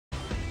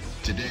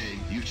Today,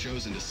 you've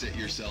chosen to sit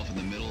yourself in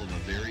the middle of a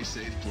very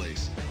safe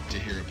place to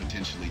hear a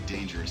potentially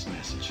dangerous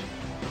message.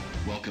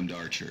 Welcome to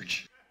our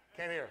church.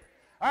 Can't hear.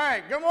 All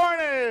right, good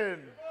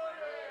morning.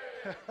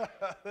 Good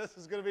morning. This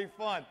is going to be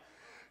fun.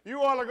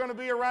 You all are going to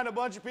be around a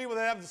bunch of people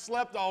that haven't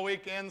slept all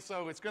weekend,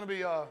 so it's going to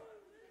be a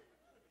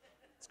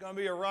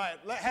riot.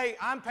 Hey,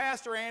 I'm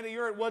Pastor Andy.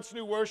 You're at What's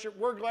New Worship.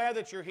 We're glad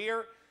that you're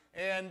here,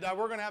 and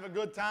we're going to have a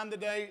good time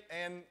today.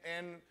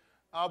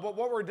 But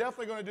what we're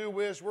definitely going to do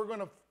is we're going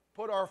to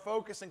put our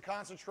focus and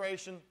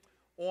concentration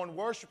on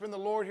worshiping the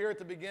Lord here at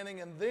the beginning,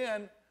 and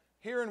then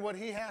hearing what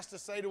He has to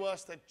say to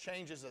us that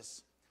changes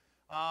us.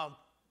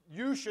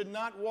 You should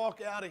not walk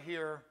out of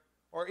here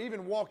or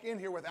even walk in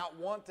here without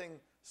wanting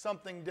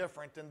something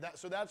different. And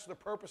so that's the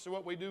purpose of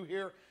what we do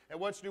here at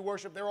What's New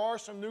Worship. There are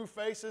some new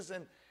faces,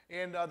 and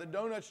the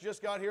donuts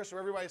just got here, so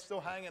everybody's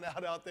still hanging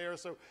out there.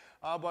 So,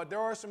 but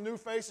there are some new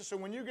faces. So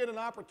when you get an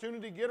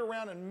opportunity, get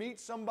around and meet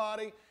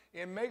somebody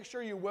and make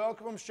sure you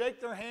welcome them,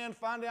 shake their hand,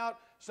 find out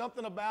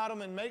something about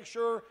them, and make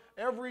sure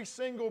every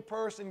single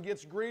person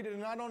gets greeted, and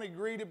not only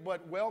greeted,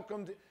 but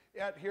welcomed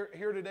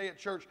here today at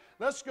church.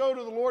 Let's go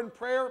to the Lord in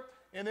prayer,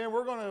 and then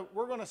we're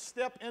gonna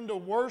step into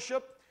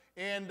worship.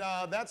 And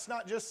that's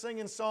not just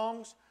singing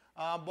songs,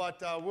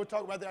 but we'll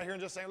talk about that here in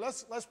just a second.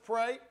 Let's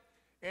pray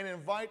and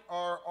invite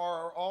our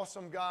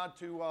awesome God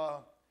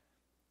to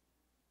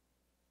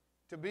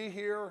be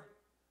here,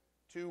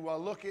 to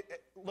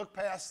look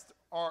past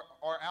our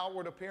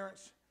outward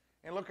appearance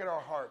and look at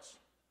our hearts.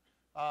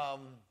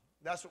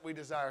 That's what we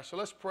desire. So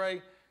let's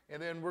pray,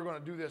 and then we're going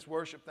to do this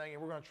worship thing,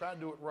 and we're going to try to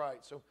do it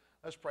right. So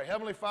let's pray.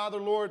 Heavenly Father,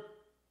 Lord,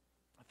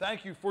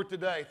 thank you for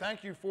today.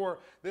 Thank you for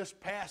this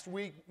past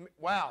week.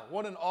 Wow,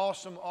 what an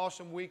awesome,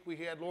 awesome week we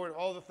had, Lord.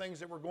 All the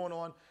things that were going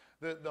on,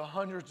 the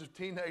hundreds of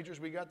teenagers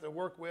we got to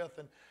work with,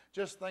 and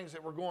just things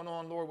that were going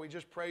on, Lord. We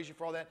just praise you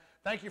for all that.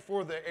 Thank you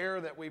for the air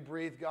that we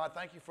breathe, God.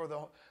 Thank you for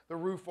the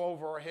roof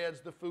over our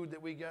heads, the food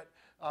that we get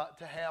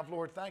to have,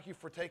 Lord. Thank you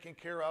for taking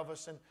care of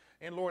us.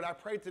 And Lord, I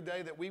pray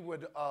today that we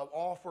would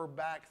offer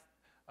back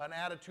an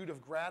attitude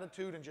of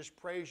gratitude and just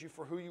praise you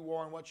for who you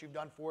are and what you've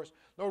done for us.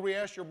 Lord, we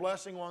ask your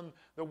blessing on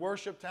the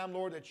worship time,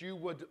 Lord, that you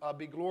would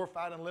be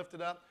glorified and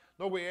lifted up.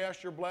 Lord, we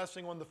ask your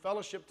blessing on the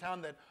fellowship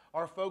time, that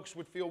our folks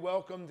would feel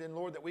welcomed, and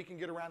Lord, that we can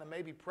get around and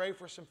maybe pray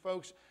for some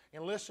folks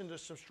and listen to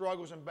some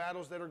struggles and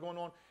battles that are going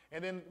on.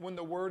 And then when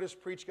the word is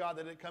preached, God,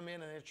 that it come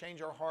in and it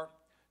change our heart.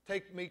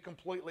 Take me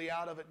completely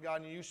out of it,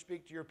 God, and you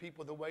speak to your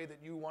people the way that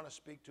you want to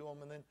speak to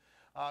them. And then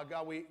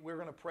God, we're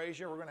going to praise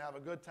you. We're going to have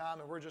a good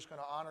time, and we're just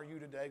going to honor you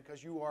today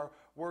because you are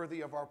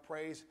worthy of our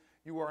praise.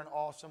 You are an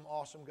awesome,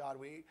 awesome God.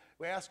 We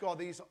ask all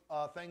these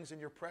things in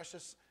your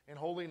precious and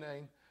holy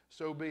name.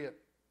 So be it.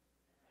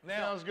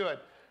 Now, sounds good.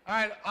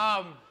 All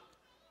right.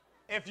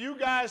 If you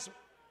guys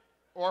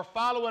are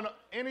following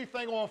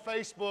anything on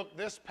Facebook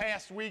this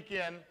past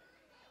weekend,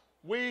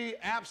 we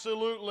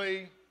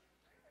absolutely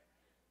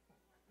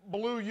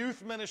blew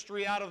youth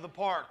ministry out of the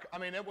park. I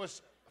mean, it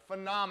was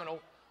phenomenal.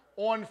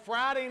 On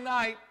Friday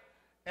night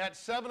at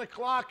 7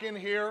 o'clock in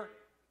here,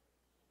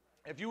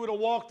 if you would have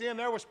walked in,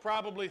 there was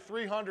probably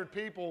 300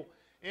 people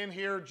in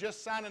here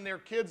just signing their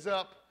kids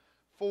up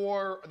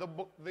for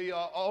the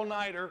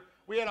all-nighter.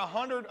 We had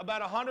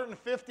about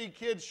 150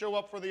 kids show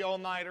up for the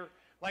all-nighter,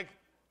 like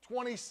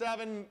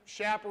 27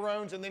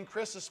 chaperones, and then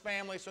Chris's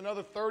family, so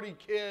another 30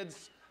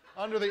 kids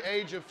under the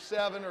age of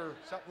 7 or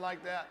something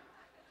like that.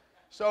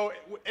 So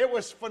it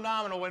was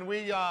phenomenal, and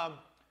we got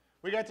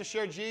to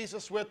share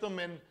Jesus with them,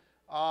 and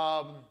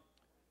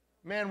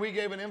man, we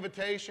gave an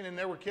invitation, and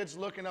there were kids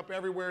looking up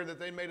everywhere that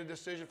they made a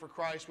decision for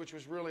Christ, which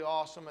was really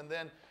awesome. And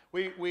then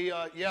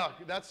yeah,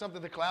 that's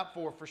something to clap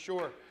for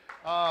sure.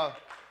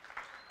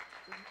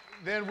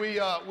 Then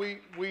we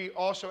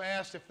also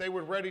asked if they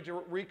were ready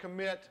to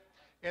recommit,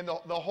 and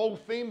the whole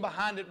theme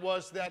behind it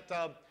was that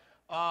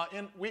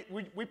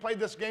we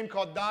played this game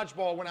called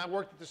dodgeball when I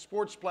worked at the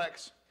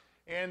Sportsplex,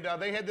 and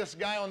they had this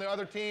guy on the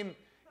other team.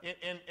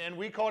 And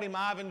we called him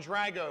Ivan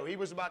Drago. He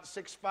was about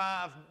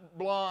 6'5",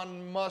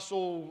 blonde,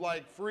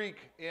 muscle-like freak.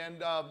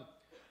 And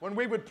when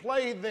we would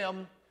play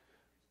them,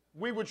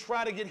 we would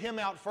try to get him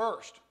out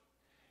first.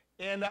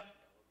 And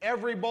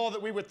every ball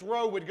that we would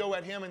throw would go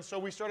at him. And so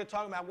we started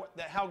talking about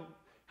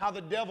how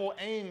the devil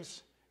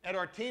aims at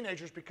our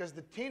teenagers, because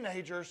the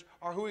teenagers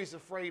are who he's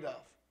afraid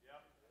of.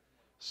 Yep.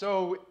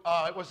 So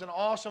it was an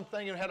awesome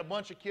thing. And had a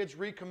bunch of kids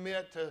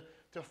recommit to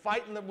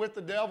fighting with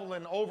the devil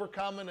and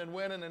overcoming and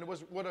winning, and it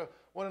was what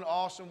an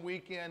awesome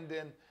weekend.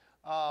 And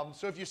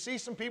so if you see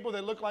some people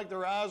that look like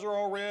their eyes are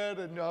all red,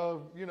 and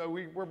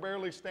we're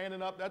barely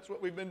standing up, that's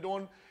what we've been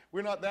doing.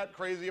 We're not that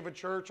crazy of a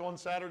church on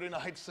Saturday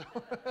nights,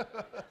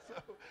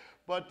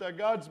 but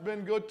God's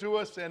been good to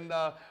us, and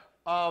all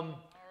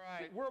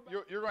right,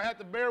 you're going to have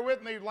to bear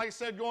with me. Like I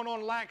said, going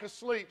on lack of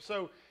sleep.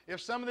 So if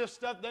some of this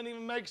stuff doesn't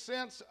even make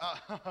sense,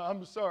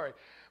 I'm sorry,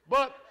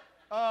 but.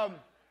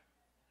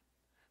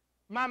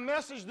 My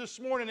message this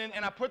morning,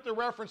 and I put the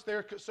reference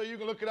there so you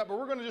can look it up, but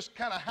we're going to just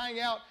kind of hang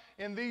out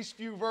in these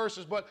few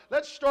verses. But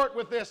let's start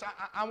with this.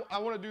 I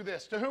want to do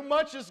this. To whom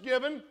much is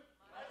given, much is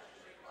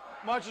required.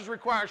 Much is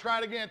required. Try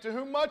it again. To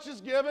whom much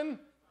is given,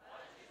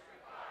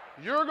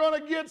 you're going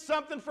to get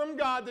something from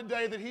God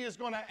today that He is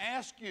going to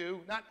ask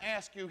you, not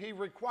ask you, He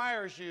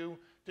requires you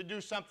to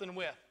do something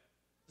with.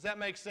 Does that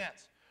make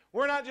sense?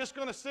 We're not just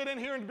going to sit in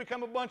here and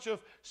become a bunch of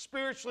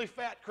spiritually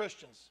fat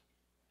Christians.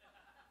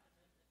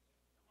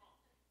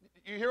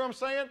 You hear what I'm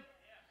saying?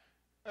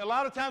 A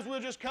lot of times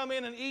we'll just come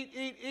in and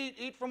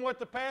eat from what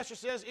the pastor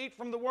says, eat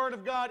from the Word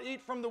of God,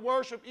 eat from the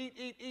worship,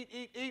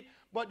 eat,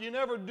 but you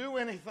never do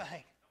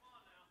anything.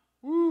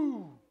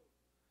 Woo!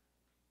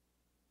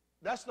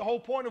 That's the whole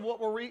point of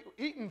what we're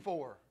eating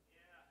for.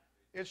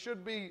 It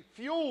should be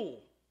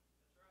fuel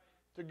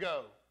to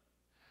go.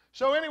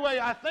 So anyway,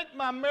 I think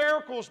my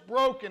miracle's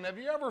broken. Have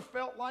you ever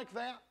felt like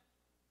that?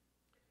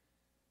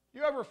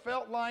 You ever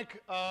felt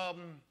like,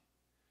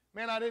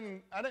 man, I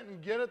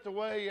didn't get it the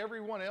way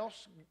everyone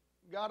else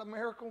got a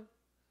miracle?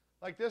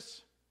 Like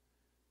this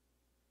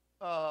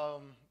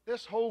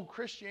whole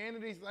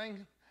Christianity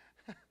thing,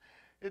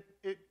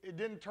 it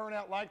didn't turn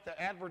out like the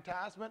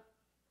advertisement.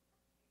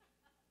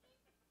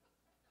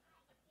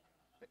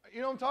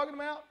 You know what I'm talking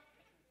about?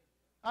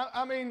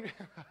 I mean,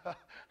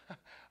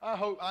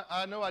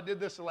 I know I did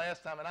this the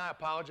last time, and I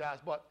apologize,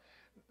 but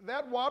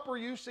that Whopper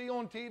you see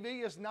on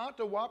TV is not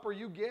the Whopper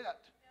you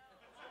get.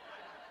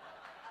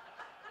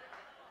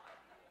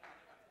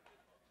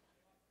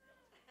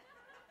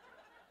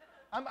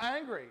 I'm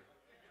angry.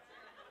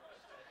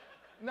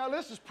 Now,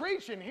 this is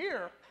preaching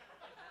here.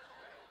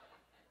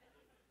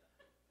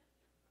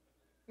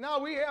 Now,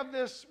 we have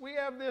this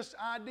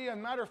idea.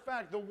 Matter of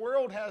fact, the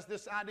world has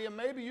this idea.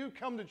 Maybe you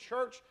come to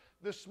church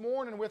this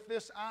morning with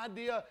this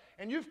idea,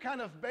 and you've kind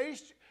of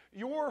based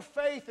your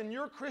faith and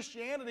your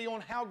Christianity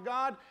on how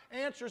God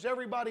answers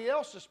everybody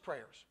else's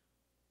prayers.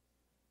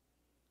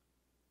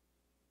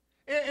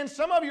 And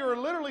some of you are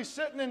literally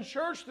sitting in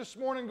church this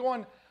morning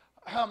going,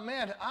 oh,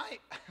 man,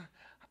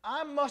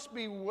 I must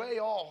be way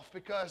off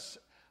because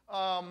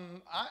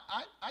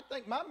I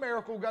think my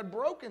miracle got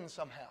broken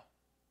somehow.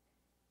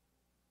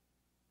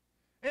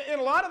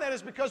 And a lot of that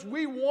is because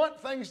we want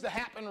things to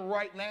happen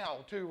right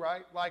now too,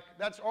 right? Like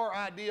that's our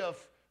idea of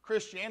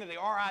Christianity.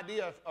 Our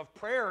idea of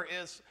prayer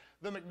is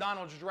the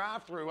McDonald's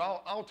drive-thru.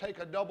 I'll take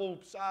a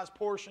double-sized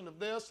portion of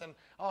this and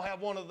I'll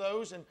have one of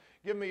those and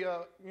give me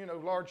a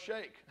large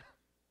shake.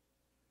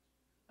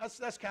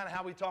 That's kind of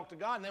how we talk to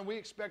God. And then we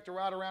expect to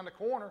ride around the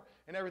corner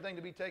and everything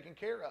to be taken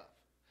care of.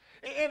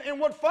 And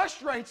what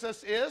frustrates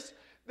us is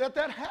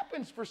that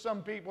happens for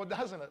some people,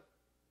 doesn't it?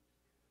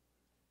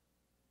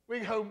 We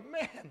go,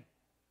 man,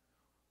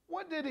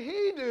 what did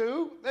he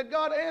do that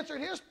God answered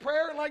his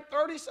prayer in like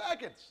 30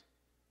 seconds?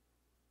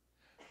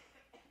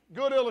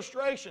 Good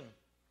illustration.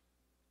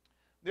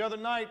 The other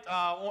night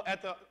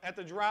at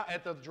the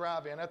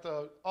drive-in, at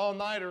the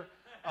all-nighter,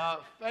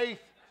 Faith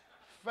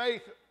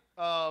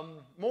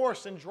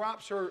Morrison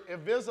drops her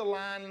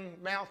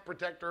Invisalign mouth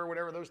protector or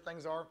whatever those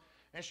things are,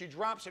 and she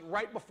drops it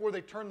right before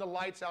they turn the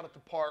lights out at the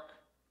park.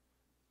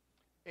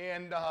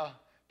 And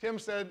Tim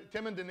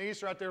and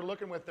Denise are out there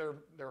looking with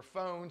their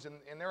phones, and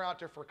they're out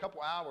there for a couple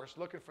hours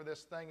looking for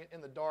this thing in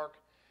the dark,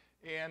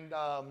 and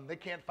they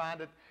can't find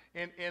it.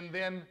 And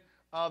then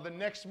the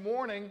next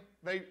morning,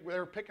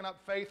 they're picking up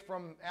Faith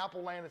from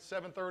Apple Land at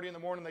 7:30 in the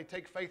morning. They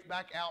take Faith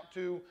back out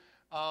to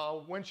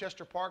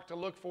Winchester Park to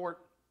look for it.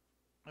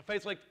 And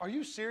Faith's like, are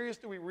you serious?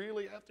 Do we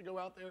really have to go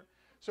out there?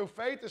 So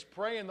Faith is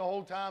praying the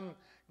whole time,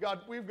 God,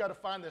 we've got to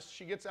find this.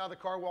 She gets out of the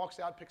car, walks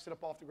out, picks it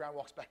up off the ground,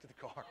 walks back to the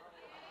car.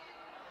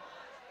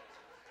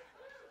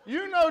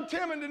 You know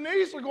Tim and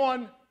Denise are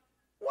going,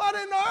 why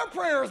didn't our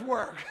prayers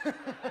work?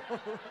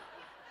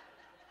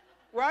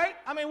 Right?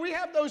 I mean, we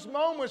have those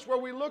moments where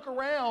we look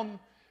around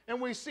and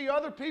we see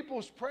other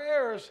people's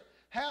prayers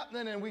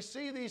happening and we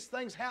see these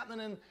things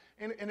happening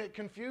and it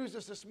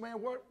confuses us. Man,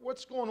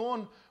 what's going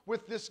on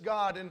with this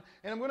God? And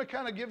I'm going to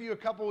kind of give you a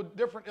couple of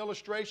different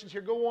illustrations here.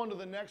 Go on to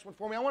the next one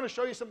for me. I want to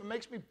show you something that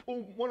makes me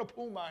want to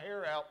pull my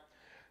hair out.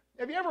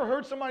 Have you ever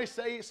heard somebody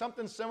say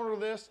something similar to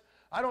this?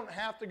 I don't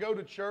have to go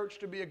to church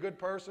to be a good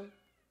person.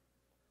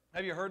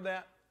 Have you heard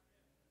that?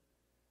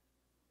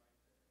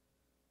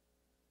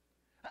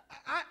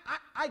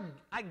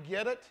 I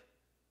get it.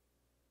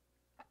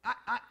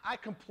 I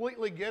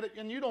completely get it.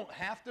 And you don't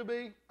have to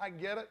be. I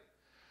get it.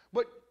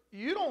 But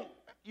you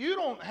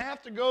don't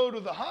have to go to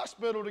the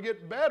hospital to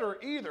get better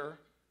either.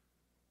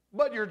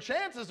 But your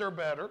chances are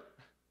better.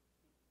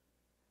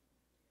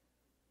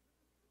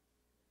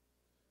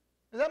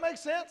 Does that make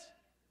sense?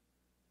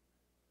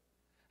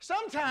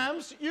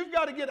 Sometimes you've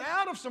got to get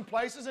out of some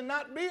places and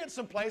not be at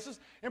some places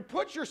and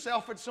put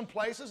yourself at some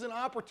places and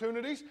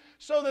opportunities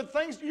so that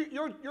things,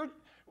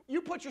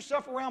 you put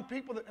yourself around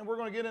people, and we're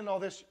going to get into all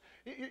this,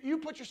 you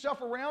put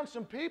yourself around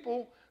some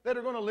people that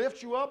are going to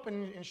lift you up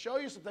and show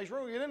you some things. We're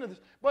going to get into this.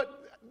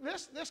 But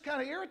this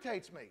kind of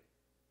irritates me.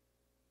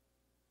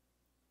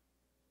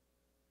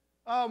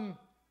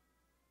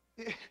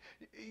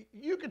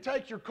 You could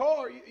take your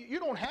car. You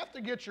don't have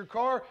to get your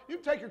car. You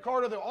can take your car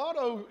to the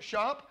auto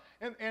shop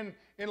and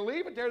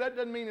leave it there. That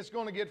doesn't mean it's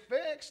going to get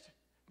fixed.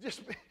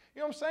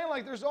 You know what I'm saying?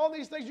 Like there's all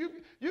these things.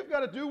 You've got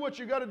to do what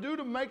you got to do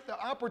to make the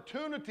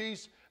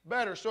opportunities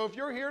better. So if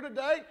you're here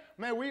today,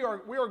 man, we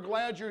are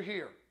glad you're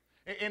here.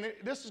 And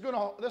this is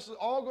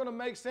all going to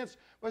make sense.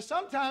 But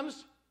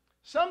sometimes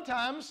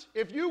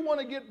if you want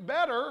to get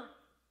better,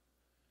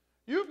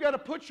 you've got to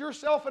put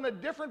yourself in a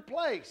different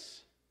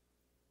place.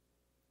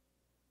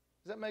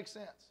 Does that make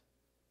sense?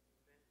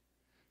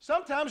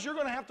 Sometimes you're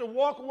going to have to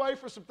walk away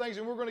from some things,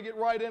 and we're going to get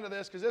right into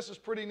this because this is a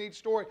pretty neat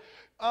story.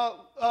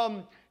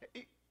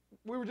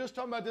 We were just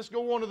talking about this.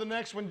 Go on to the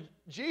next one.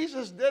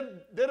 Jesus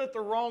did it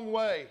the wrong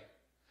way.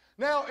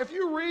 Now, if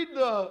you read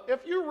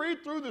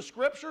through the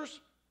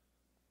scriptures,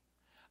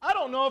 I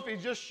don't know if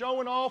he's just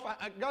showing off.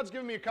 God's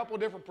given me a couple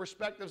of different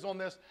perspectives on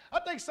this. I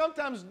think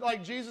sometimes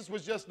like Jesus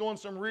was just doing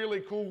some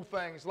really cool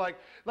things. Like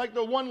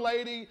the one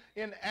lady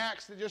in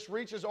Acts that just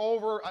reaches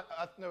over.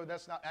 No,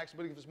 that's not Acts,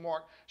 but it was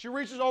Mark. She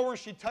reaches over and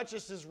she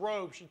touches his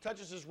robe. She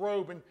touches his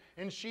robe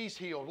and she's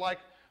healed. Like,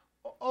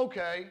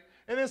 okay.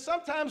 And then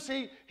sometimes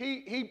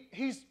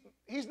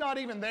he's not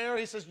even there.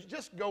 He says,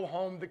 just go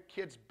home. The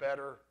kid's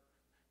better.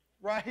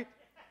 Right?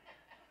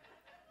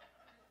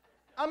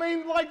 I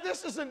mean, like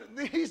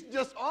he's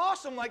just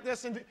awesome like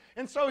this.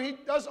 And so he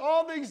does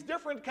all these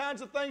different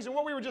kinds of things. And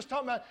what we were just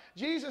talking about,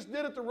 Jesus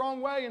did it the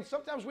wrong way. And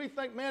sometimes we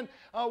think, man,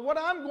 what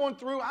I'm going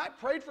through, I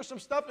prayed for some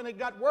stuff and it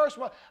got worse.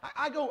 Well,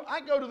 I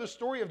go to the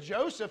story of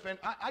Joseph, and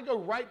I go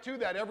right to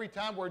that every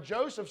time, where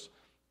Joseph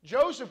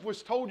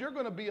was told, you're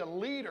going to be a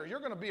leader. You're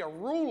going to be a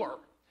ruler.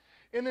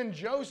 And then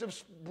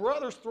Joseph's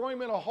brothers throw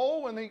him in a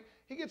hole and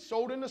he gets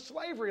sold into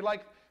slavery.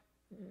 Like,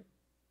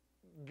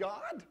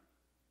 God?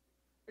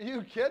 Are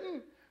you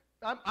kidding?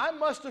 I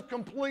must have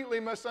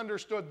completely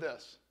misunderstood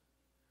this.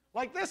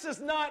 Like, this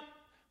is not,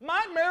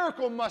 my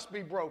miracle must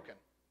be broken.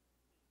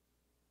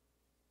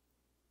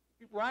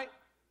 Right?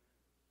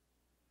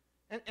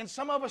 And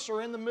some of us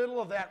are in the middle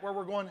of that, where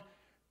we're going,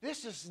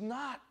 this is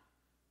not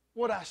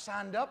what I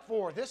signed up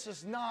for. This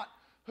is not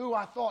who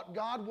I thought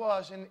God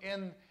was.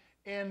 And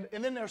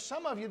then there's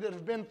some of you that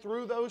have been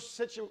through those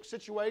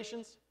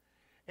situations,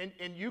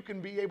 and you can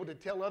be able to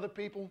tell other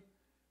people,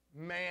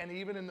 man,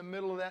 even in the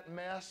middle of that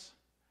mess,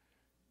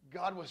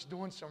 God was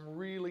doing some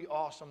really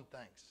awesome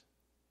things.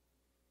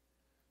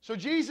 So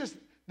Jesus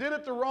did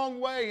it the wrong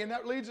way, and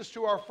that leads us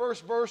to our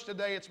first verse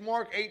today. It's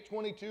Mark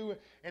 8:22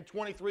 and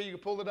 23. You can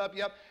pull it up.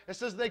 Yep. It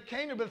says, they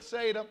came to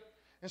Bethsaida,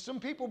 and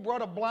some people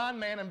brought a blind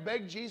man and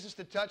begged Jesus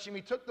to touch him.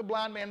 He took the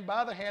blind man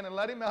by the hand and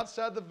led him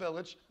outside the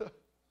village.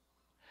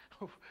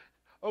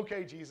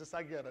 Okay, Jesus,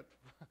 I get it.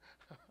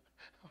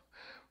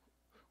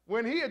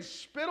 When he had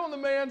spit on the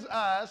man's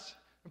eyes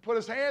and put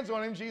his hands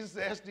on him, Jesus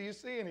asked, do you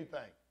see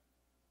anything?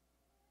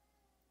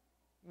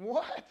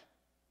 What?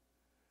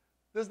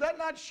 Does that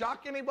not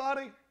shock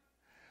anybody?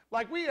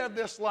 Like, we have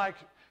this, like,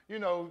 you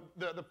know,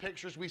 the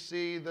pictures we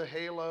see, the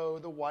halo,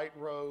 the white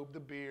robe, the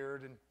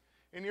beard,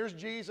 and here's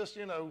Jesus,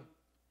 you know.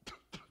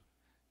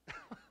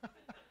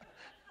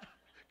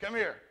 Come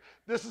here.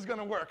 This is going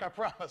to work, I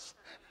promise.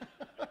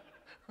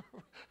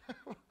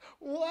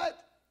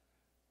 What?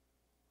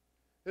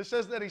 It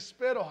says that he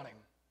spit on him.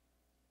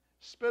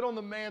 Spit on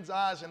the man's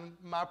eyes. And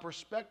my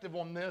perspective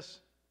on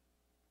this,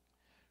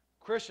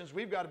 Christians,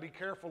 we've got to be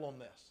careful on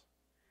this.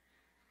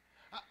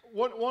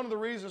 One of the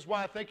reasons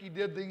why I think he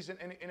did these, and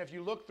if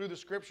you look through the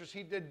scriptures,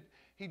 he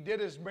did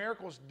his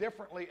miracles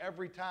differently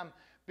every time.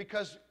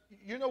 Because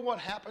you know what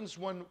happens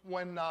when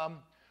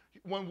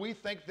we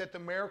think that the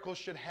miracles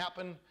should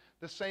happen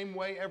the same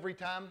way every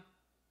time?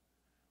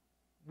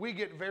 We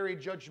get very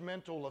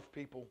judgmental of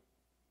people.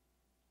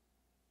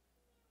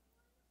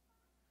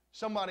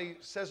 Somebody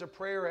says a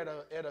prayer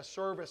at a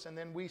service, and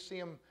then we see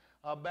them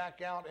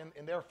back out,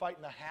 and they're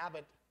fighting a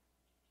habit.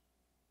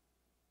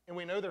 And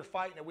we know they're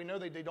fighting it. We know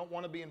they don't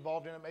want to be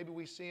involved in it. Maybe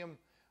we see them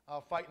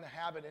fighting a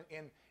habit,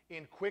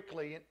 and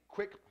quickly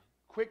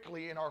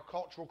in our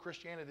cultural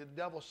Christianity, the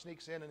devil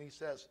sneaks in and he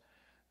says,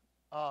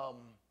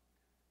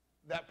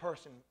 that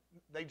person,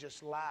 they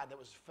just lied. That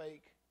was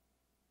fake.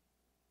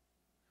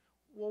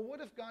 Well,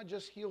 what if God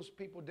just heals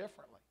people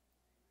differently?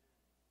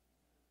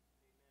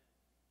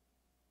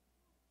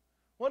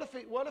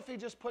 What if he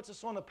just puts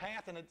us on a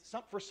path, and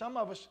for some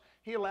of us,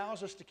 he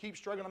allows us to keep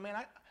struggling? Man,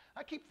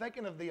 I keep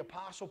thinking of the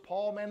Apostle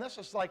Paul. Man, this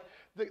is like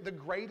the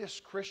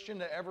greatest Christian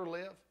to ever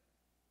live.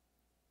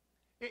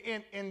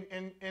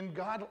 And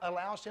God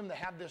allows him to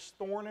have this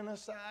thorn in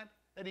his side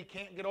that he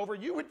can't get over.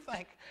 You would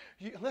think,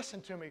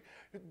 listen to me,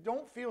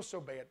 don't feel so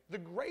bad. The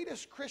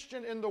greatest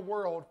Christian in the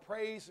world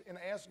prays and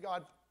asks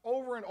God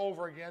over and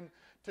over again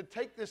to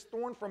take this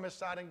thorn from his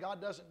side, and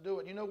God doesn't do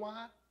it. You know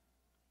why?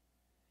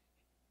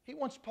 He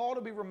wants Paul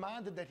to be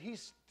reminded that he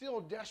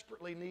still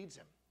desperately needs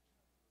him.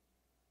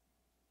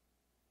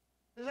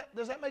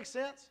 Does that make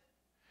sense?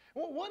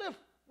 Well,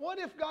 what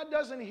if God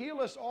doesn't heal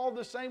us all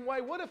the same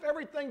way? What if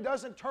everything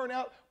doesn't turn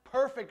out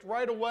perfect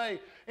right away.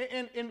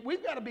 And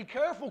we've got to be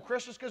careful,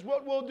 Christians, because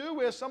what we'll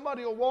do is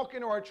somebody will walk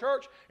into our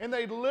church and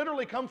they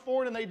literally come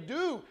forward and they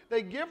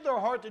give their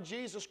heart to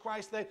Jesus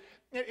Christ.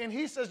 And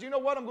he says, you know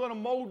what, I'm going to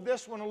mold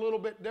this one a little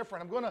bit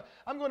different.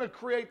 I'm going to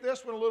create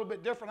this one a little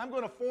bit different. I'm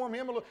going to form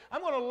him a little.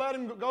 I'm going to let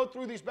him go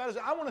through these battles.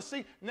 I want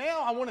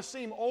to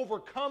see him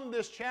overcome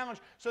this challenge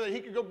so that he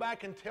could go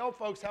back and tell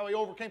folks how he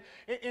overcame.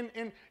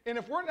 And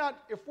if we're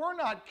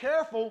not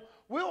careful,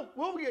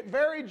 we'll get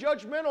very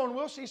judgmental, and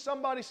we'll see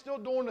somebody still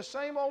doing the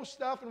same old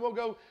stuff, and we'll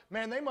go,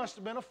 man, they must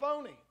have been a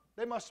phony.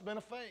 They must have been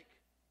a fake.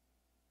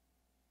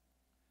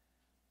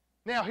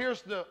 Now,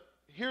 here's the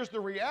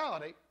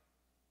reality.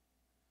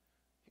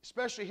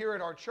 Especially here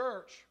at our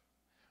church,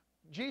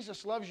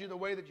 Jesus loves you the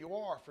way that you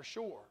are, for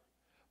sure.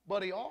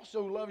 But he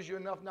also loves you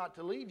enough not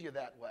to leave you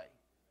that way.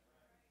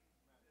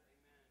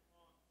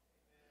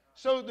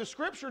 So the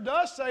Scripture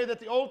does say that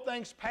the old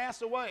things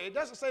pass away. It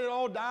doesn't say that it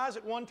all dies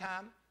at one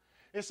time.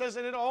 It says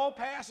that it all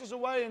passes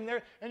away.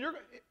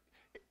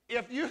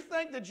 If you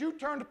think that you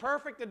turned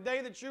perfect the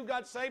day that you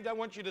got saved, I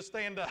want you to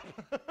stand up.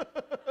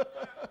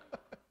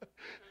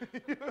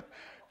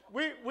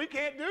 We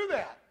can't do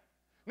that.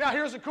 Now,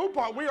 here's the cool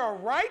part. We are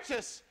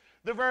righteous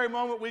the very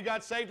moment we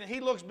got saved, and he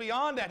looks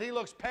beyond that. He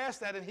looks past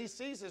that, and he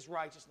sees his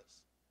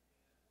righteousness.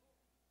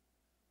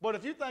 But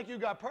if you think you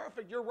got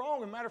perfect, you're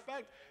wrong. As a matter of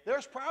fact,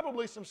 there's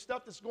probably some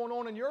stuff that's going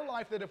on in your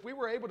life that if we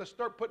were able to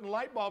start putting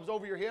light bulbs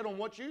over your head on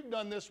what you've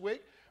done this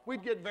week,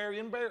 we'd get very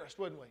embarrassed,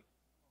 wouldn't we?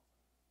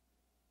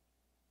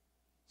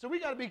 So we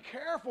got to be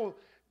careful.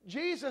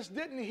 Jesus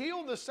didn't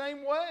heal the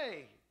same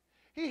way.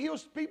 He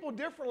heals people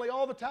differently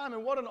all the time,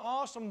 and what an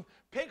awesome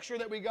picture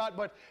that we got.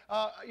 But,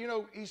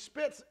 he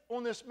spits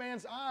on this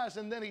man's eyes,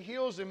 and then he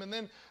heals him. And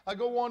then I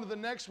go on to the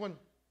next one.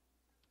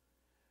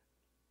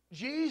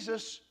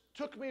 Jesus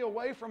took me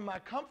away from my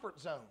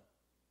comfort zone.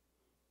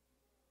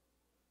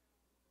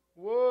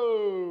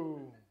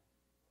 Whoa.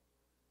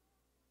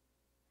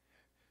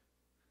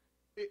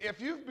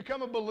 If you've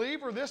become a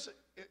believer,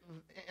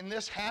 and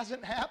this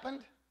hasn't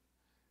happened,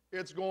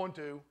 it's going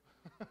to.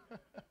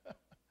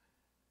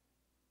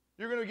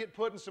 You're going to get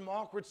put in some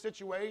awkward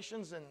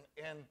situations,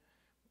 and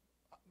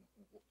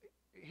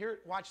here,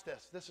 watch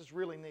this. This is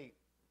really neat.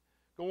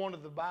 Go on to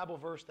the Bible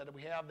verse that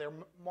we have there,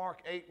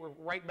 Mark 8. We're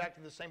right back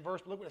to the same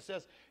verse. But look what it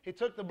says. He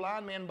took the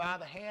blind man by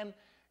the hand,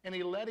 and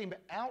he led him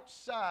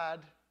outside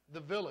the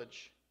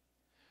village.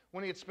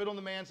 When he had spit on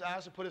the man's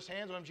eyes and put his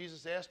hands on him,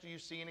 Jesus asked, do you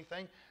see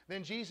anything?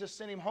 Then Jesus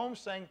sent him home,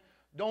 saying,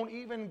 don't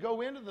even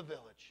go into the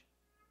village.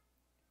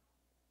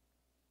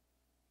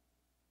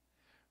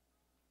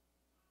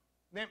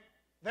 Then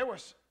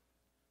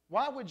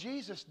why would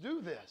Jesus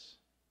do this?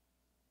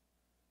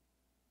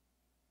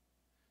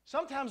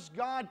 Sometimes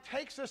God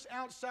takes us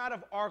outside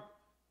of our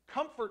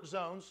comfort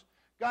zones.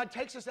 God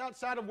takes us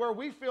outside of where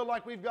we feel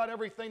like we've got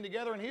everything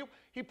together, and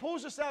He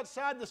pulls us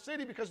outside the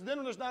city, because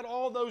then there's not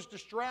all those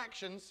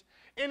distractions,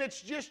 and it's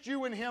just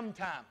you and Him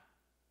time.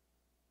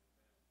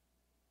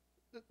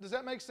 Does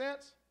that make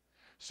sense?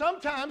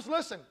 Sometimes,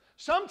 listen,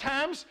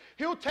 sometimes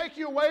He'll take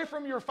you away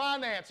from your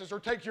finances, or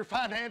take your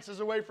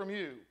finances away from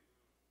you,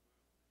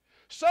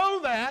 so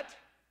that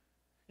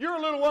you're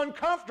a little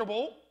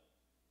uncomfortable,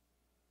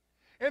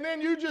 and then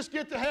you just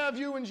get to have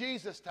you and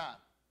Jesus time.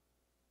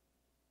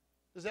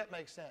 Does that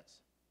make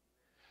sense?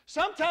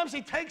 Sometimes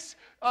He takes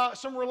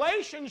some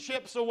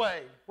relationships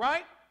away,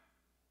 right?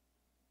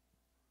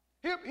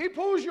 He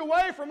pulls you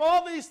away from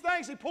all these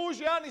things. He pulls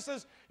you out and He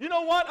says, you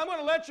know what? I'm going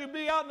to let you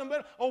be out in the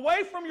middle,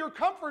 away from your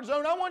comfort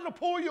zone. I want to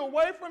pull you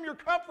away from your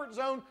comfort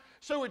zone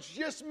so it's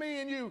just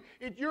me and you.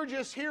 You're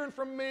just hearing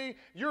from me.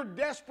 You're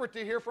desperate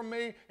to hear from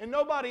me, and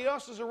nobody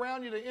else is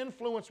around you to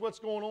influence what's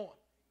going on.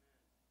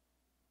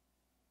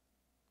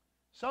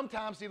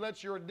 Sometimes He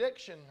lets your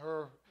addiction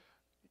or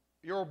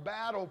your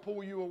battle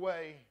pull you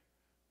away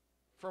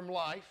from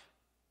life,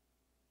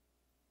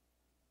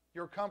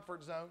 your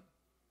comfort zone,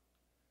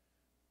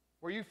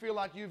 where you feel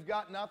like you've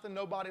got nothing,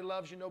 nobody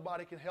loves you,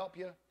 nobody can help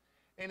you.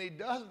 And He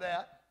does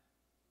that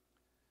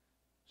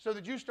so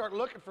that you start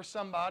looking for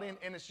somebody,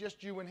 and it's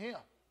just you and Him.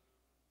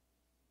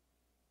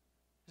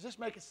 Is this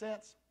making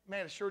sense?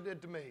 Man, it sure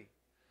did to me.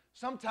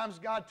 Sometimes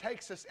God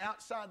takes us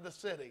outside the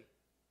city.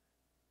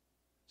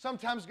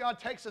 Sometimes God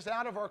takes us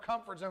out of our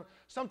comfort zone.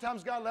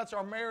 Sometimes God lets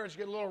our marriage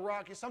get a little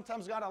rocky.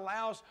 Sometimes God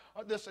allows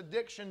this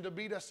addiction to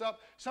beat us up.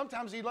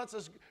 Sometimes He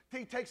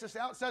takes us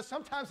outside.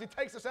 Sometimes He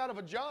takes us out of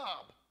a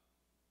job.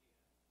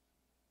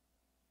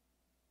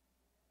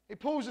 He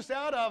pulls us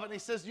out of it, and He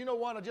says, you know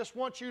what,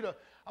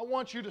 I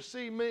want you to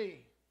see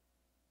me.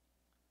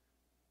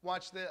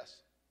 Watch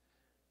this.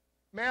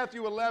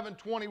 Matthew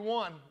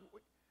 11:21.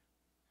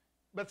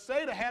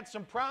 Bethsaida had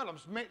some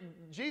problems.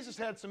 Jesus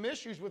had some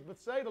issues with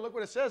Bethsaida. Look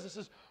what it says. It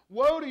says,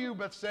 woe to you,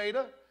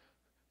 Bethsaida,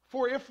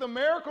 for if the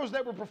miracles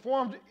that were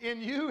performed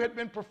in you had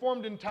been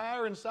performed in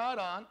Tyre and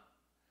Sidon,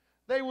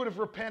 they would have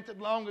repented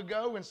long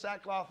ago in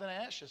sackcloth and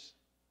ashes.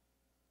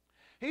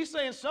 He's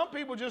saying some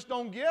people just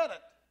don't get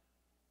it.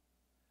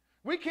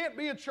 We can't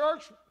be a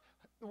church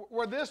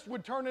where this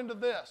would turn into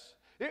this.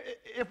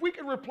 If we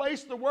could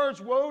replace the words,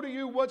 woe to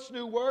you, what's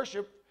new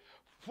worship,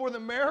 for the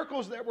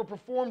miracles that were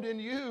performed in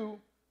you,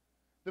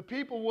 the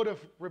people would have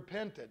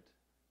repented.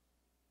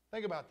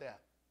 Think about that.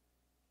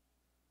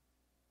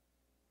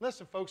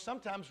 Listen, folks,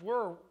 sometimes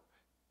we're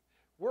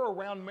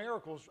around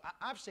miracles.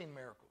 I've seen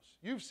miracles.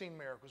 You've seen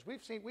miracles.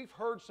 We've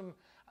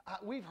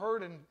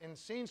heard and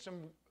seen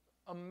some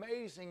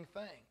amazing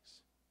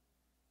things.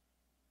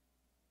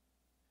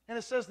 And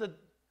it says that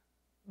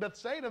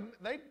Bethsaida,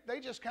 they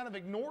just kind of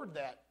ignored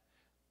that.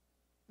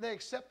 They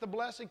accept the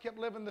blessing, kept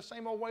living the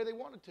same old way they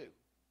wanted to.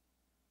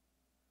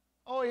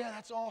 Oh yeah,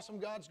 that's awesome.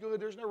 God's good.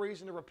 There's no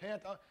reason to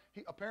repent.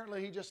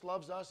 Apparently, He just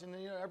loves us, and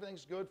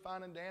everything's good,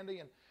 fine and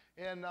dandy,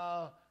 and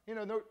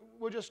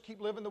we'll just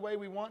keep living the way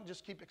we want, and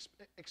just keep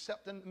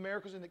accepting the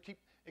miracles, and keep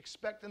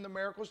expecting the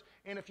miracles.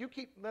 And if you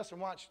listen,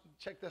 watch,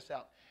 check this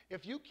out.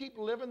 If you keep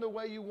living the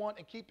way you want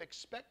and keep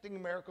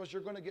expecting miracles,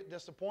 you're going to get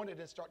disappointed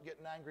and start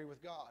getting angry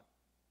with God.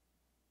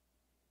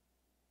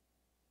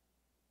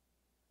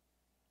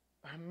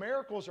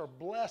 Miracles are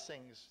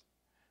blessings,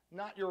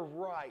 not your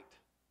right.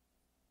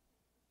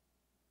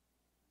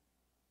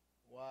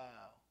 Wow.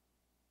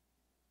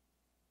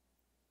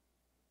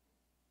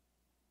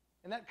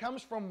 And that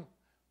comes from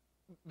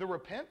the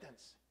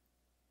repentance.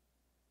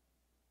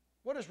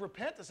 What is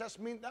repentance?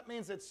 That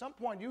means at some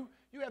point you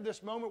have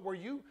this moment where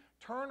you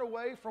turn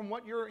away from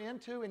what you're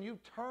into and you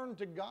turn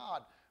to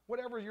God.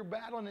 Whatever you're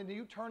battling, and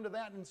you turn to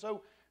that. And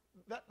so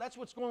that's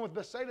what's going on with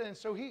Bethsaida. And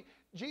so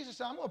Jesus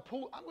said, I'm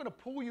going to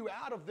pull you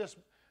out of this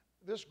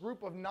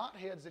group of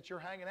knotheads that you're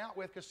hanging out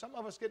with, because some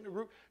of us get in a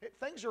group,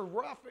 things are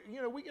rough.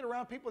 We get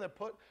around people that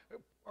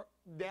are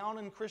down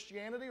in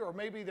Christianity, or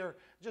maybe they're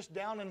just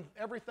down in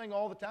everything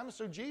all the time. And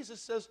so Jesus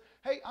says,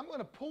 hey, I'm going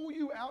to pull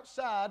you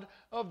outside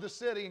of the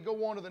city and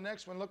go on to the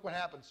next one. Look what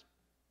happens.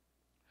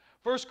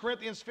 1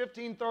 Corinthians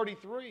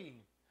 15:33.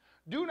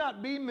 Do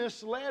not be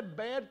misled.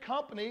 Bad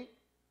company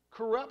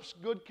corrupts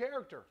good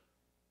character.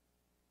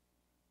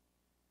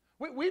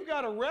 We've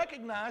got to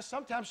recognize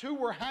sometimes who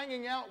we're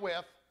hanging out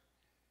with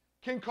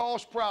can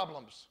cause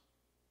problems.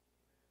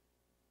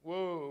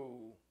 Whoa.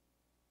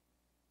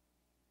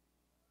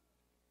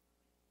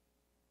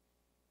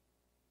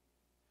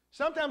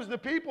 Sometimes the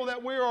people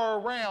that we are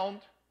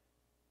around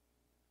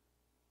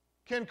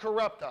can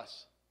corrupt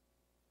us.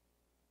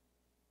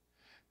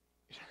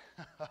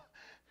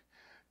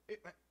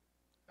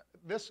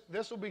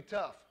 This will be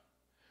tough.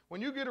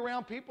 When you get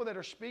around people that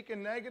are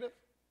speaking negative,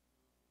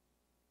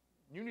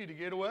 you need to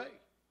get away.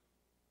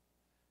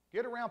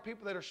 Get around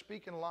people that are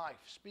speaking life,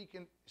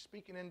 speaking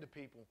into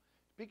people.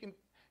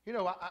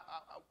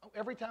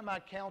 Every time I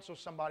counsel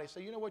somebody, I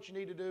say, you know what you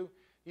need to do?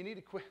 You need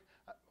to quit.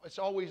 It's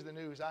always the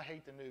news. I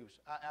hate the news.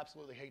 I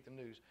absolutely hate the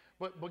news.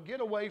 But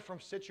get away from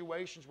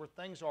situations where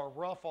things are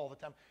rough all the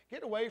time.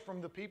 Get away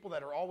from the people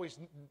that are always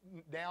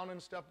down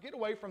and stuff. Get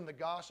away from the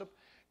gossip.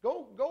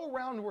 Go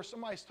around where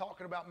somebody's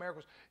talking about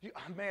miracles.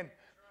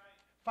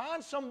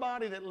 Find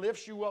somebody that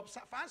lifts you up.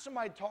 Find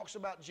somebody that talks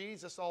about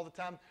Jesus all the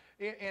time.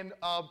 And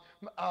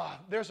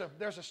there's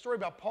a story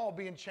about Paul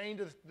being chained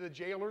to the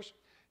jailers.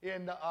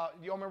 And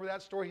you all remember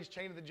that story? He's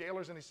chained to the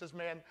jailers, and he says,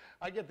 man,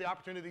 I get the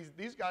opportunity.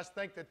 These guys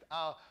think that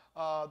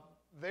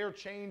they're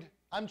chained.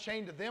 I'm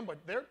chained to them, but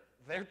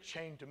they're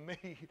chained to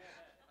me.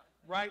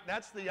 Right?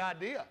 That's the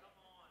idea.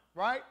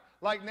 Right?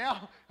 Like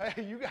now,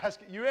 hey,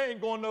 you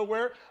ain't going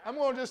nowhere. I'm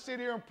going to just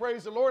sit here and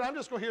praise the Lord. I'm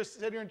just going to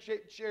sit here and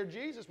share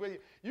Jesus with you.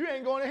 You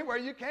ain't going anywhere.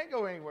 You can't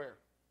go anywhere.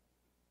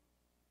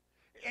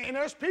 And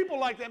there's people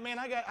like that, man.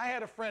 I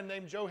had a friend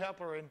named Joe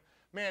Hepler, and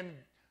man,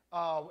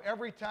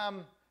 every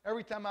time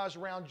I was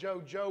around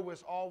Joe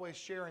was always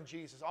sharing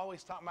Jesus,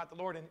 always talking about the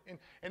Lord.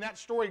 And that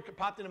story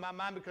popped into my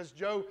mind because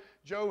Joe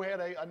had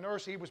a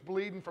nurse. He was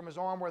bleeding from his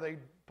arm where they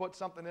put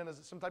something in,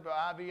 some type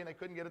of IV, and they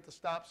couldn't get it to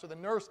stop. So the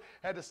nurse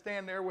had to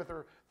stand there with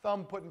her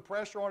thumb putting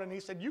pressure on it, and he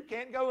said, you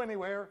can't go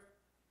anywhere.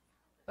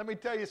 Let me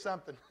tell you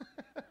something.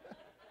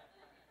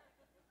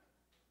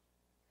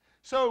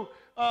 So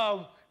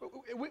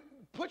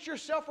put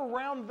yourself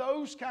around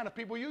those kind of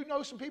people. You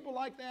know some people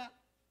like that?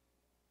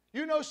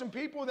 You know some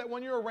people that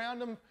when you're around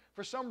them,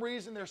 for some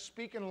reason they're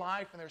speaking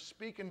life and they're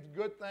speaking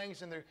good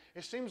things, and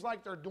it seems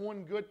like they're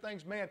doing good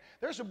things. Man,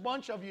 there's a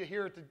bunch of you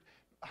here.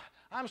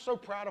 I'm so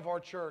proud of our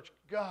church.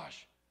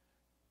 Gosh.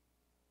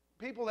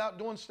 People out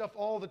doing stuff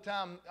all the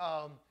time,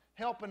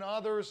 helping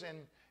others and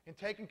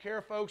taking care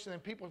of folks, and then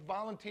people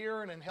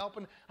volunteering and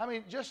helping. I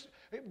mean, just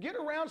get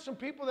around some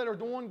people that are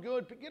doing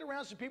good. Get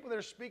around some people that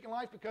are speaking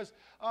life, because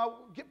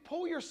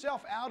pull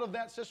yourself out of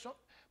that system.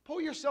 Pull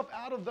yourself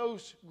out of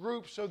those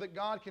groups so that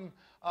God can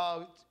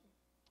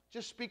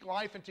just speak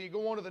life into you.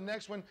 Go on to the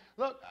next one.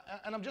 Look,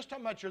 and I'm just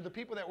talking about the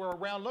people that were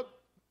around. Look,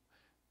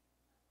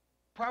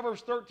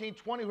 Proverbs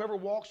 13:20, whoever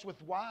walks with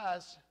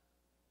wise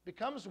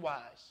becomes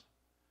wise,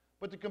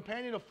 but the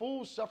companion of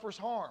fools suffers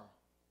harm.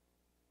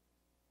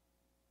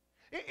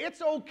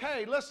 It's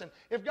okay. Listen,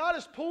 if God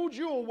has pulled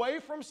you away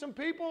from some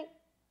people,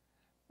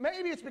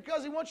 maybe it's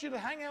because He wants you to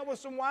hang out with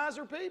some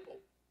wiser people.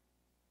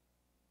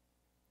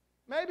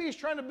 Maybe He's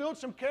trying to build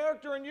some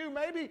character in you.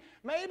 Maybe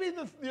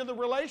the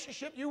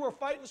relationship you were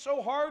fighting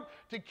so hard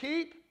to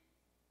keep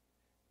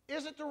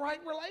isn't the right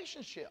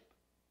relationship.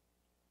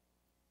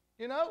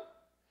 You know?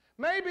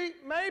 Maybe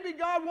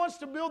God wants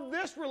to build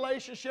this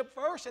relationship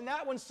first and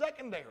that one's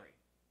secondary.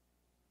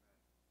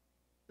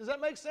 Does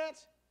that make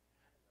sense?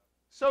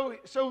 So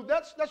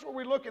that's what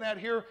we're looking at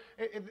here.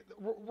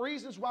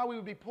 Reasons why we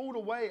would be pulled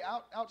away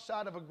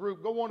outside of a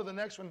group. Go on to the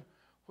next one.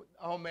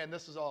 Oh man,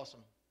 this is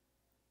awesome.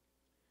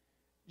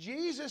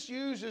 Jesus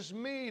uses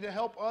me to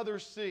help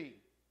others see.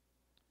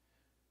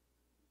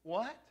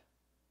 What?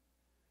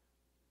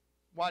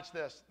 Watch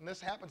this. And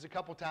this happens a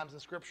couple times in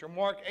Scripture.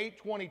 Mark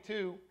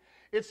 8:22.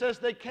 It says,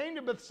 they came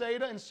to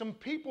Bethsaida, and some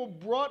people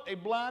brought a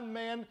blind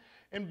man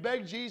and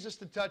begged Jesus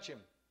to touch him.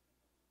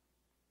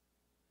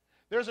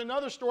 There's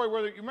another story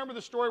where, you remember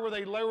the story where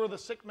they lower the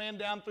sick man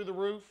down through the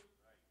roof?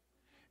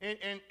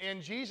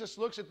 And Jesus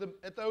looks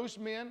at those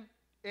men,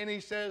 and he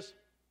says,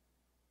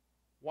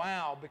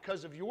 wow,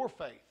 because of your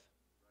faith.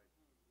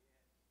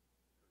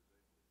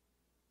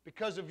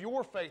 Because of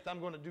your faith, I'm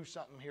going to do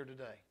something here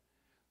today.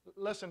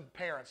 Listen,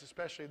 parents,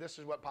 especially, this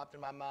is what popped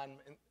in my mind.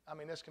 And, I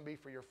mean, this can be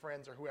for your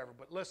friends or whoever,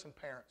 but listen,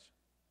 parents,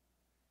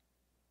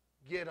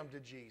 get them to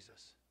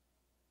Jesus.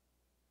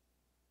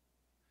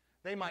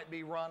 They might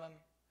be running.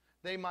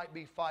 They might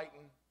be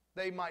fighting.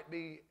 They might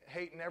be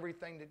hating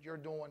everything that you're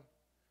doing.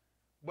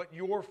 But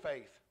your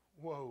faith,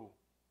 whoa.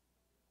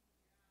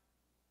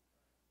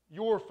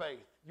 Your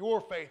faith,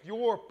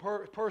 your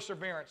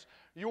perseverance,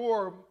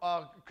 your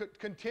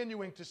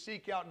continuing to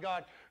seek out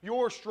God,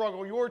 your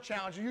struggle, your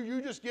challenge.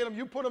 You just get them.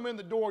 You put them in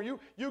the door. You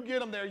get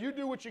them there. You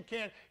do what you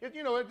can. You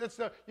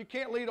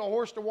can't lead a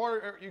horse to water.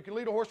 Or you can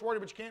lead a horse to water,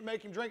 but you can't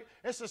make him drink.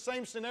 It's the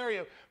same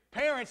scenario.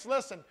 Parents,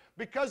 listen.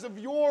 Because of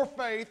your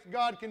faith,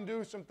 God can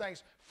do some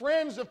things.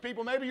 Friends of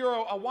people, maybe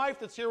you're a wife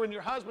that's here and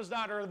your husband's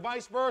not, or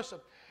vice versa.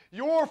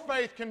 Your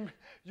faith can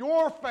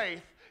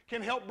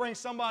help bring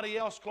somebody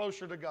else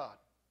closer to God.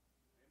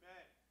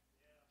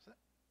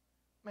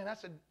 Man,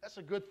 that's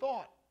a good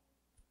thought.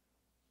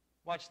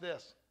 Watch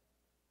this.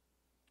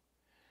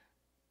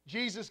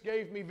 Jesus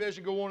gave me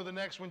vision. Go on to the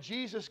next one.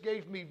 Jesus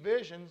gave me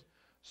vision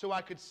so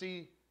I could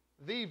see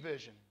the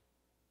vision.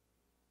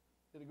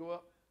 Did it go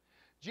up?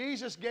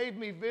 Jesus gave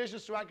me vision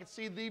so I could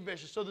see the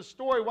vision. So the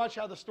story, watch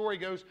how the story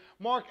goes.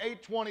 Mark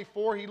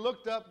 8:24, he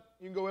looked up.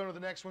 You can go on to the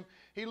next one.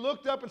 He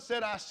looked up and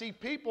said, I see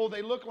people.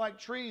 They look like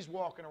trees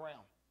walking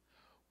around.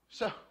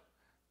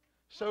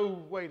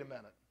 So wait a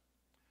minute.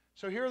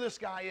 So here this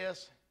guy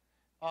is.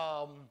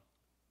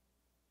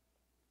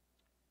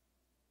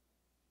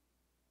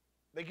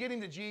 They get him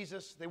to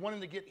Jesus. They want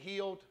him to get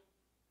healed.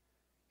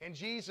 And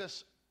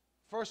Jesus,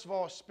 first of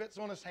all, spits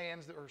on his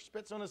hands or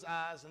spits on his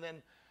eyes and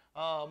then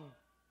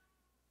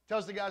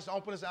tells the guys to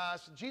open his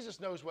eyes. Jesus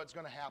knows what's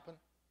going to happen.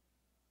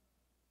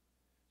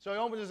 So he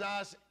opens his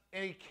eyes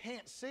and he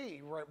can't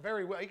see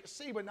very well. He can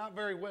see, but not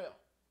very well.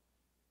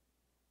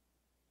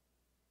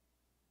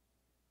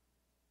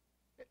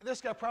 This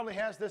guy probably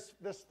has this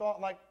thought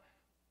like,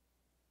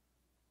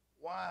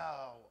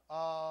 wow,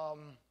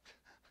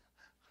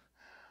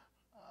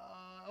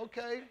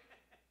 okay,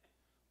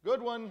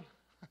 good one.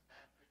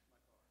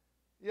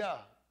 Yeah,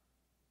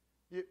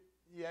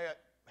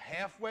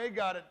 halfway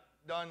got it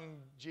done,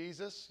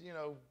 Jesus.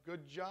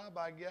 Good job,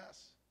 I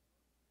guess.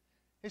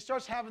 He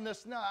starts having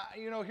this,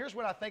 here's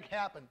what I think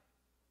happened.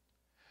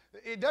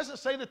 It doesn't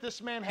say that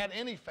this man had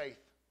any faith,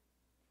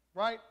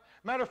 right?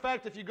 Matter of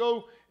fact, if you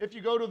go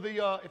to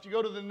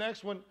the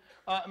next one,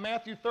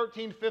 Matthew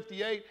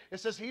 13:58, it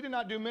says he did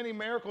not do many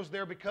miracles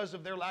there because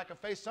of their lack of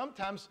faith.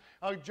 Sometimes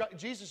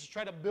Jesus is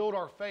trying to build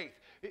our faith.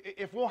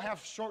 If we'll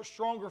have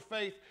stronger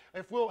faith,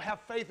 if we'll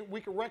have faith that we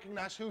can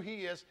recognize who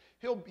he is,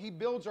 he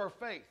builds our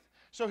faith.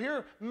 So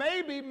here,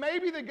 maybe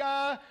the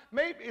guy,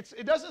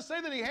 it doesn't say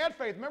that he had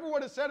faith. Remember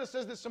what it said? It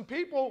says that some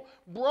people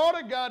brought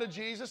a guy to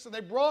Jesus, and they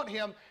brought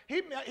him.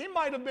 He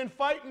might have been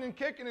fighting and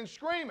kicking and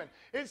screaming.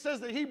 It says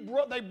that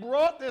they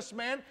brought this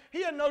man.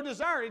 He had no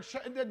desire.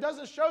 It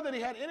doesn't show that he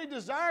had any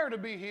desire to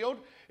be healed.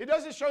 It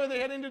doesn't show that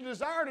he had any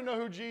desire to know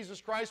who Jesus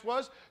Christ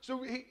was.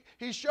 So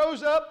he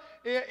shows up,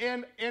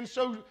 and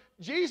so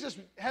Jesus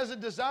has a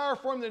desire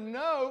for him to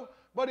know,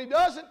 but he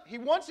doesn't. He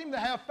wants him to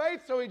have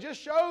faith, so he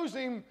just shows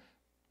him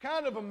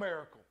kind of a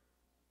miracle.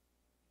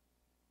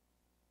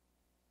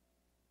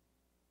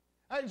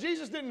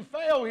 Jesus didn't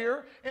fail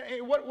here.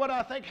 And what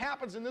I think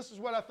happens, and this is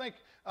what I think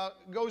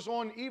goes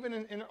on even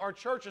in our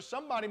churches,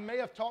 somebody may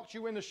have talked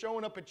you into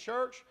showing up at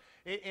church,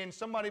 and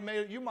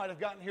you might have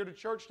gotten here to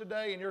church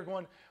today, and you're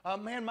going,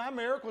 man, my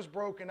miracle's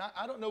broken.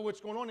 I don't know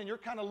what's going on. And you're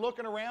kind of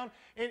looking around,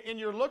 and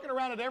you're looking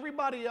around at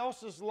everybody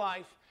else's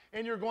life,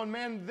 and you're going,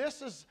 man,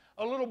 this is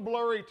a little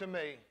blurry to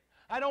me.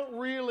 I don't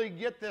really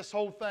get this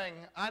whole thing.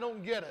 I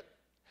don't get it.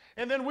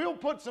 And then we'll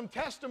put some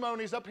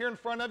testimonies up here in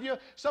front of you.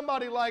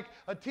 Somebody like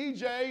a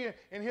TJ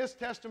in his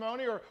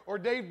testimony, or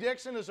Dave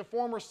Dixon is a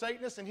former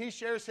Satanist and he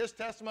shares his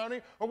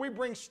testimony. Or we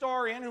bring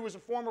Star in, who was a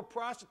former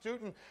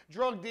prostitute and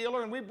drug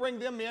dealer, and we bring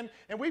them in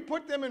and we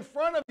put them in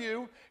front of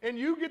you, and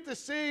you get to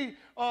see.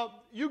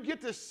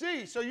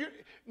 So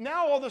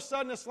now all of a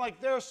sudden it's like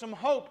there's some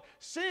hope.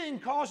 Seeing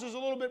causes a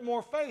little bit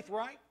more faith,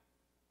 right?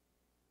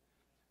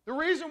 The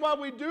reason why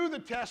we do the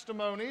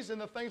testimonies and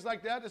the things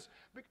like that is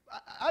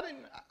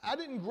I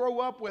didn't grow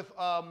up with,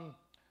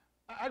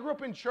 I grew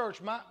up in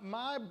church.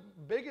 My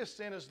biggest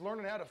sin is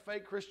learning how to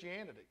fake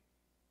Christianity.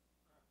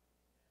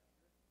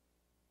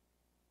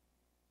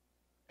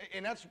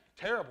 And that's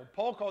terrible.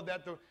 Paul called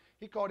that,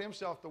 he called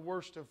himself the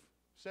worst of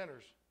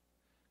sinners,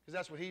 because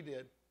that's what he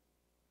did.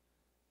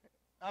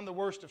 I'm the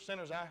worst of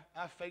sinners.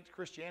 I faked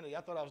Christianity.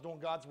 I thought I was doing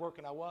God's work,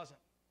 and I wasn't.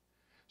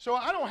 So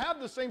I don't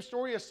have the same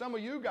story as some of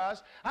you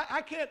guys.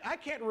 I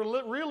can't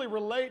really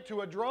relate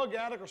to a drug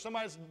addict or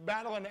somebody that's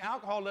battling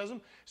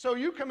alcoholism. So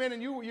you come in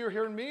and you're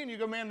hearing me and you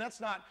go, man, that's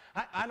not,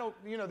 I don't,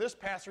 this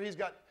pastor,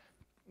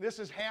 this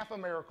is half a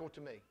miracle to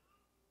me.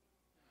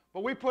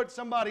 But we put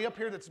somebody up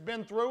here that's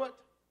been through it,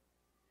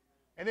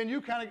 and then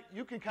you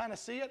can kind of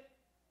see it.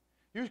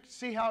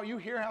 You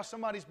hear how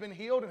somebody's been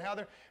healed and how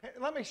they're,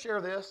 let me share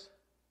this.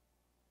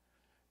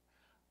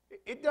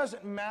 It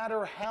doesn't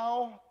matter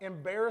how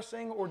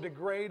embarrassing or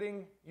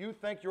degrading you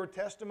think your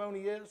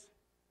testimony is.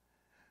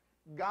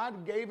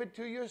 God gave it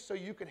to you so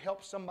you could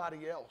help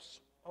somebody else.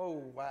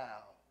 Oh,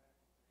 wow.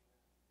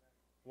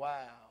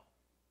 Wow.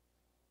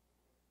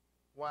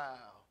 Wow.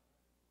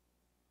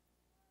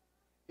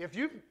 If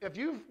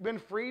you've been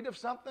freed of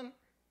something,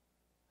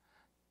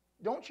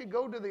 don't you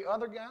go to the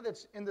other guy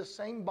that's in the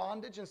same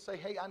bondage and say,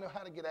 hey, I know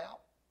how to get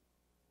out?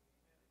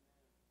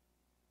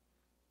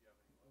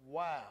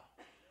 Wow.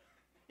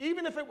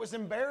 Even if it was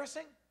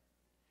embarrassing,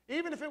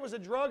 even if it was a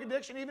drug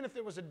addiction, even if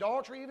it was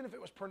adultery, even if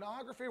it was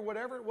pornography or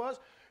whatever it was,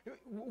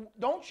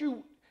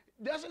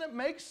 doesn't it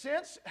make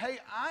sense? Hey,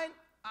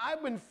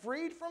 I've been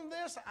freed from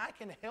this. I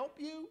can help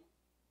you.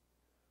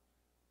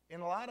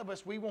 And a lot of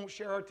us, we won't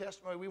share our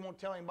testimony. We won't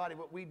tell anybody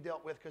what we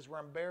dealt with because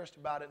we're embarrassed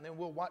about it. And then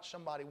we'll watch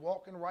somebody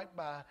walking right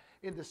by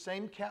in the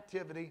same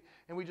captivity,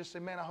 and we just say,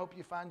 man, I hope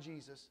you find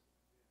Jesus.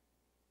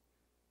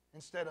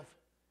 Instead of,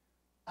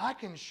 I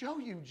can show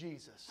you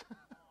Jesus.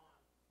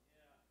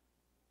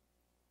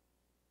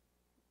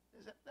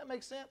 Does that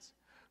make sense?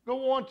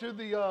 Go on to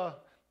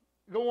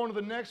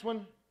the next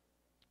one.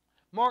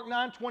 Mark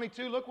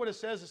 9:22. Look what it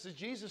says. It says,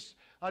 Jesus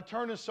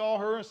turned and saw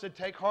her and said,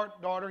 take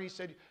heart, daughter. He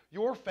said,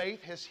 your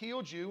faith has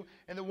healed you.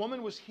 And the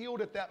woman was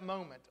healed at that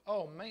moment.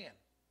 Oh, man.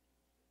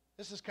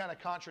 This is kind of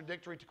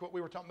contradictory to what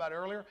we were talking about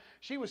earlier.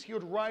 She was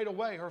healed right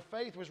away. Her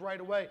faith was right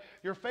away.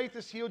 Your faith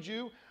has healed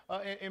you.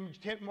 In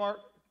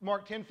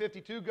Mark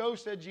 10:52, go,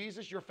 said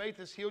Jesus, your faith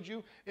has healed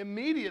you.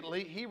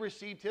 Immediately, he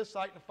received his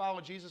sight and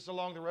followed Jesus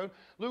along the road.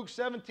 Luke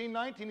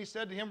 17:19, he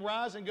said to him,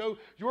 rise and go,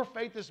 your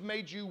faith has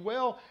made you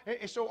well.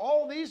 And so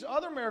all these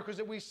other miracles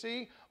that we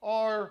see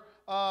are,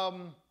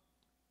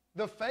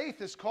 the faith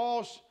has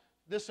caused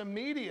this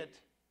immediate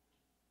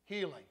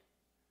healing.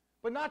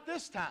 But not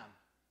this time.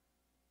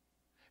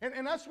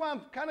 And that's why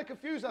I'm kind of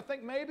confused. I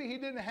think maybe he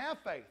didn't have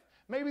faith.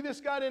 Maybe this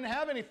guy didn't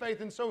have any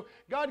faith, and so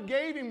God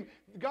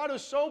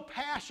is so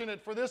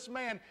passionate for this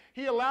man,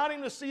 he allowed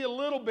him to see a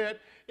little bit.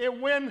 And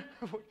when,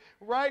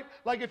 right,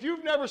 like if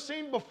you've never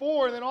seen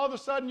before, and then all of a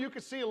sudden you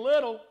could see a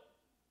little,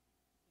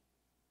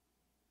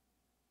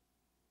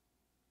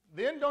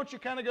 then don't you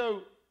kind of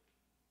go,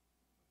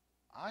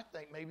 I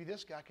think maybe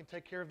this guy can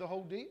take care of the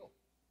whole deal.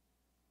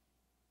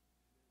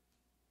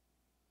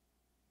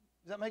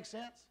 Does that make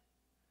sense?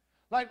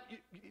 Like,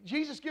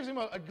 Jesus gives him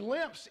a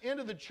glimpse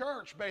into the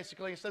church,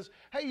 basically. He says,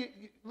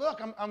 hey, look,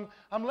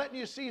 I'm letting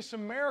you see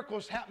some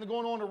miracles happening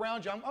going on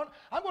around you.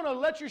 I'm going to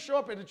let you show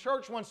up at the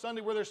church one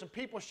Sunday where there's some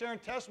people sharing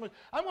testimonies.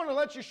 I'm going to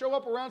let you show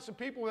up around some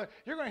people that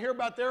you're going to hear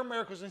about their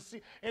miracles and see.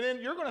 And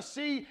then you're going to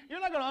see, you're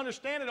not going to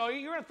understand it all.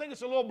 You're going to think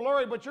it's a little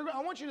blurry, but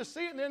I want you to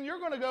see it, and then you're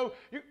going to go,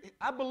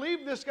 I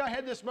believe this guy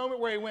had this moment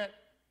where he went,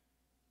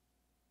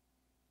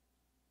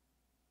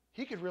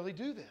 he could really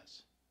do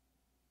this.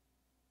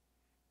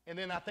 And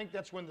then I think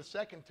that's when the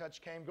second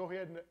touch came. Go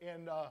ahead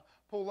and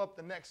pull up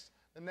the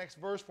next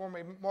verse for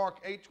me.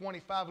 Mark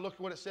 8:25. Look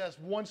at what it says.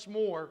 Once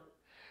more,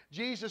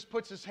 Jesus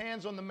puts his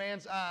hands on the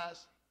man's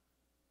eyes,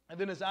 and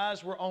then his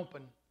eyes were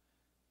open.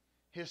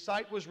 His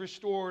sight was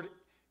restored,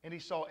 and he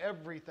saw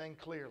everything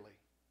clearly.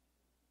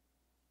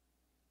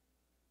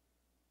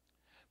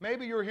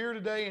 Maybe you're here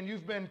today and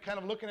you've been kind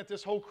of looking at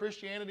this whole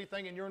Christianity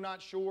thing and you're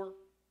not sure.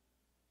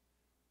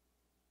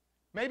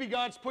 Maybe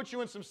God's put you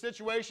in some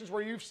situations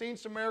where you've seen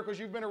some miracles.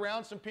 You've been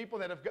around some people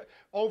that have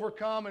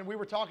overcome. And we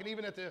were talking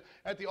even at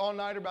the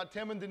all-nighter about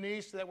Tim and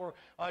Denise that were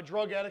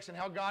drug addicts and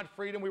how God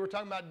freed them. We were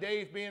talking about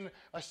Dave being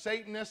a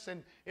Satanist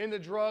and into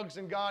drugs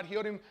and God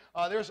healed him.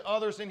 There's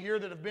others in here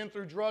that have been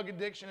through drug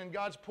addiction and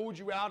God's pulled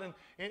you out. And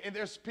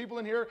there's people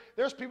in here.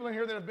 There's people in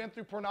here that have been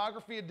through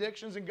pornography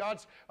addictions and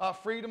God's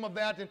freed them of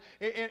that.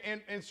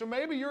 And so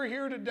maybe you're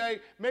here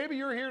today. Maybe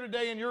you're here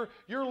today and you're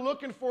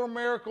looking for a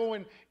miracle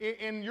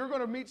and you're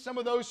going to meet some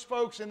of those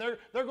folks and they're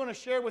going to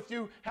share with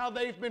you how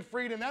they've been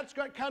freed. And that's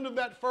kind of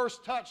that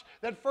first touch.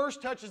 That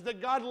first touch is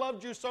that God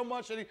loved you so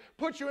much that he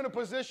put you in a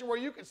position where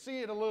you could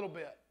see it a little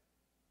bit.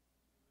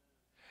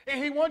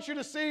 And he wants you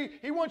to see,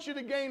 he wants you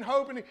to gain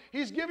hope, and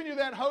he's giving you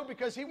that hope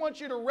because he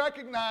wants you to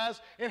recognize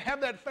and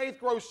have that faith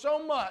grow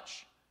so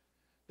much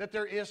that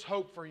there is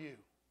hope for you.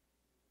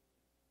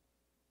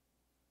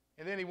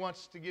 And then he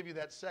wants to give you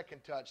that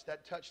second touch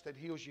that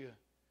heals you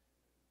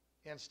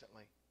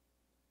instantly.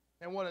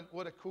 And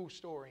what a cool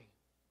story.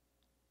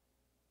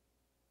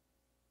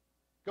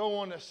 Go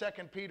on to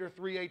 2 Peter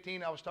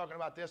 3:18. I was talking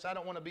about this. I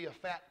don't want to be a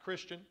fat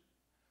Christian.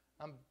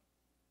 I'm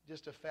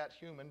just a fat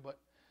human, but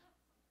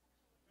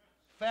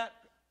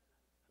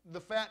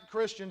the fat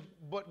Christian,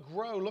 but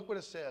grow. Look what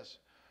it says.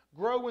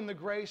 Grow in the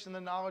grace and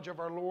the knowledge of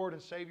our Lord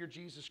and Savior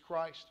Jesus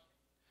Christ.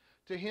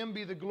 To Him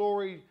be the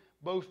glory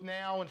both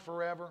now and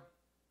forever.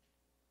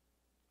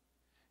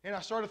 And I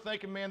started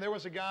thinking, man, there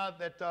was a guy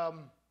that,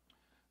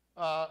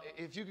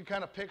 if you can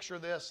kind of picture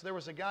this, there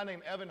was a guy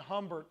named Evan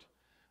Humbert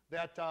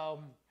that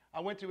I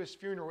went to his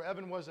funeral.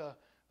 Evan was a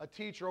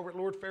teacher over at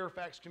Lord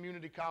Fairfax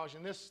Community College,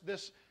 and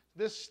this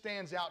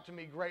stands out to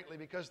me greatly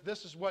because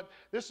this is what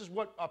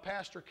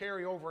Pastor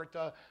Carey over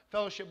at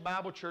Fellowship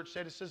Bible Church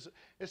said.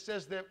 It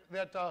says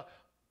that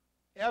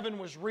Evan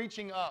was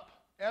reaching up.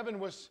 Evan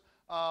was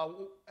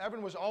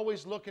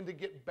always looking to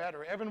get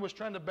better. Evan was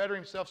trying to better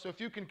himself. So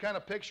if you can kind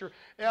of picture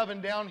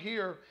Evan down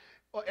here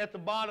at the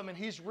bottom, and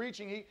he's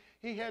reaching,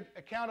 he had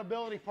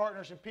accountability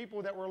partners and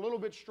people that were a little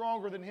bit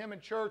stronger than him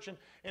in church. And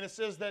it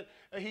says that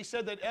he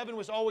said that Evan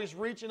was always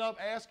reaching up,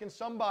 asking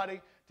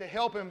somebody to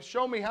help him,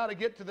 show me how to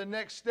get to the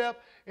next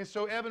step. And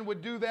so Evan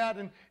would do that,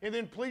 and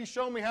then please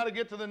show me how to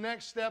get to the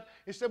next step.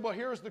 He said, well,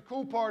 here's the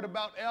cool part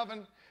about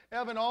Evan.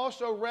 Evan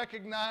also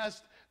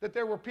recognized that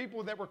there were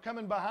people that were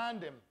coming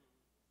behind him.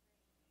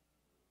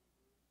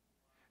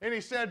 And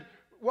he said,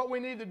 what we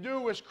need to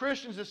do as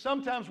Christians is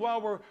sometimes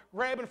while we're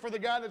grabbing for the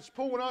guy that's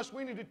pulling us,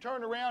 we need to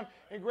turn around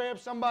and grab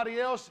somebody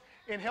else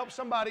and help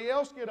somebody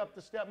else get up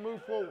the step,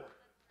 move forward.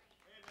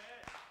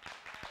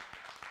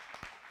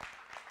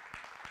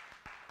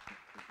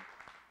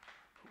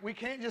 We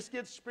can't just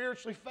get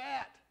spiritually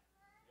fat.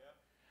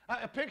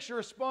 I picture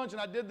a sponge,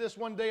 and I did this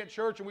one day at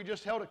church, and we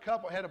just held a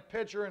cup. I had a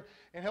pitcher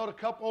and held a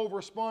cup over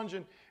a sponge,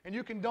 and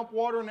you can dump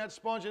water in that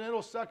sponge, and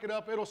it'll suck it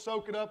up, it'll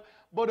soak it up.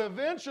 But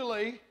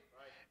eventually,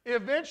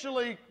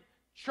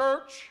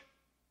 church,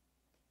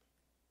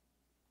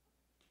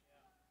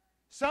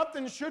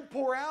 something should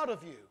pour out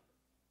of you.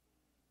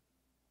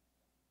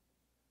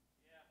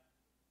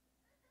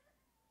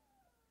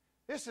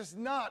 This is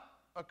not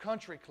a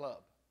country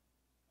club.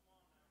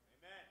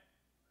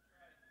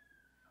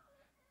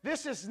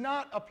 This is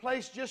not a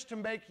place just to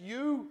make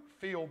you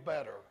feel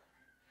better.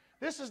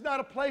 This is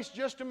not a place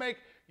just to make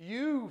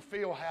you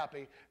feel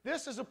happy.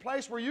 This is a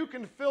place where you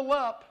can fill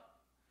up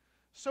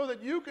so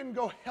that you can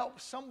go help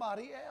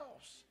somebody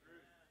else.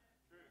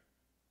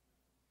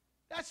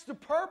 That's the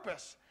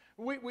purpose.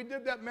 We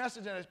did that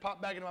message and it's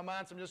popped back into my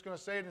mind, so I'm just going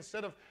to say it.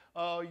 Instead of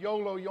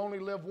YOLO, you only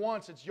live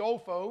once, it's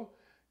YOFO,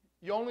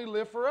 you only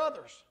live for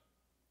others.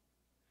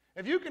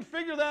 If you can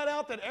figure that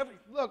out,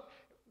 look,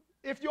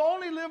 if you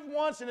only live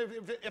once, and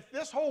if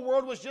this whole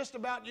world was just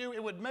about you,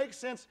 it would make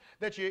sense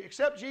that you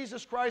accept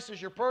Jesus Christ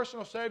as your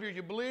personal Savior,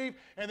 you believe,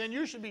 and then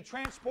you should be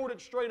transported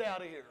straight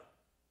out of here.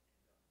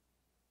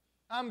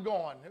 I'm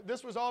gone.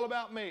 This was all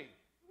about me.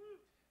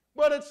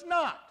 But it's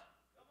not.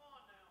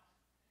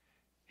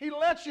 He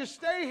lets you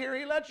stay here.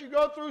 He lets you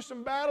go through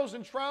some battles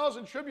and trials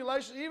and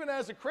tribulations, even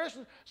as a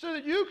Christian, so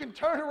that you can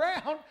turn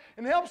around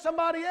and help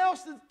somebody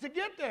else to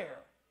get there.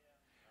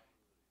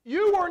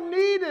 You are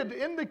needed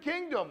in the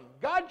kingdom.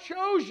 God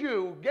chose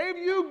you, gave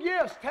you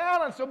gifts,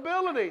 talents,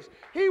 abilities.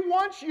 He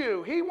wants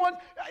you. Even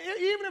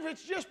if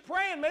it's just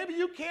praying, maybe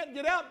you can't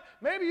get out.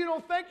 Maybe you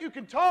don't think you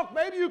can talk.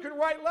 Maybe you can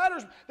write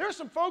letters. There's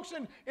some folks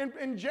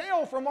in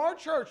jail from our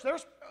church.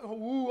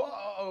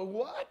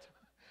 What?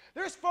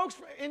 There's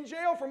folks in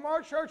jail from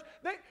our church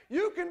that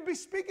you can be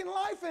speaking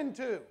life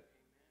into.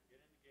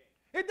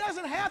 It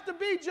doesn't have to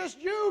be just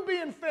you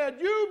being fed,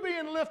 you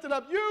being lifted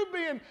up, you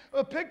being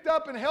picked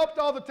up and helped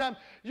all the time.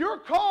 You're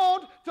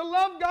called to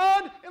love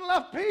God and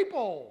love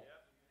people.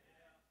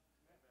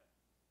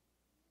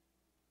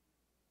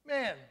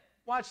 Man,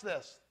 watch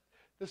this.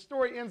 The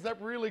story ends up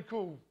really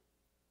cool.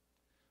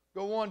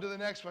 Go on to the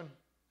next one.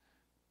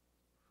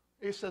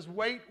 It says,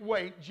 wait,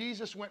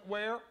 Jesus went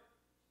where?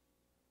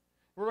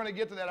 We're going to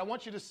get to that. I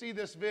want you to see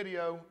this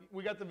video.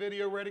 We got the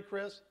video ready,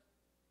 Chris?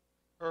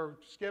 Or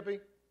Skippy?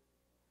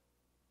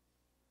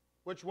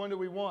 Which one do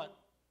we want?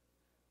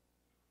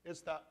 It's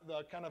the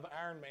kind of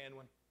Iron Man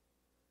one.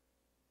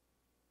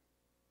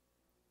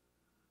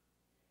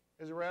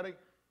 Is it ready?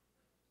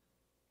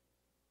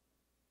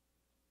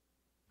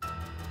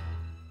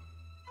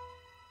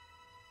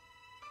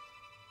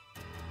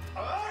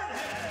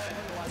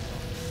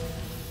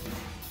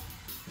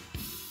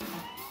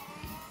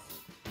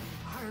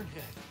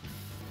 Ironhead.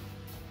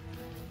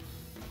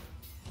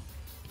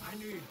 I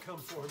knew you'd come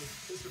for me,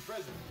 Mr.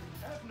 President.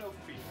 Have no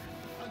fear.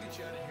 I'll get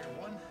you out of here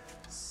one.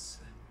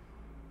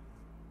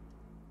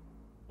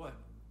 What?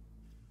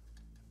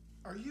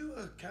 Are you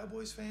a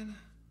Cowboys fan?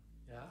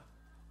 Yeah?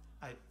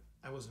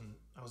 I wasn't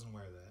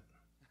aware of that.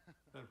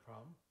 Not a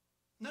problem.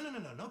 No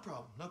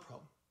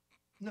problem.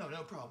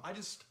 No problem.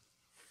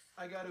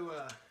 I got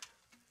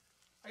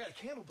a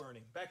candle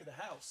burning back at the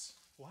house.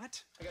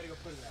 What? I gotta go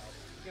put it out.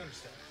 You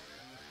understand?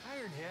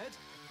 Ironhead?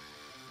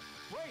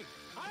 Wait,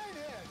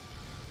 Ironhead!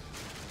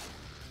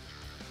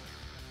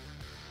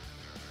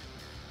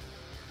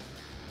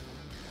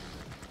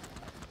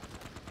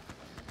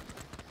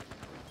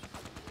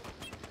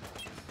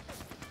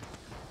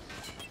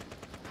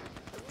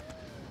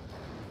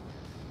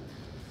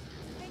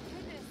 Thank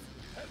goodness.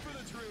 Head for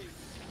the tree!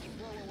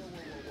 Whoa.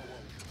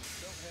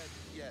 Don't head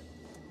yet.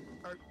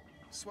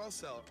 Swell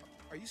Cell,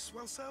 are you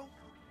Swell Cell?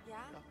 Yeah?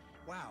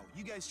 Wow,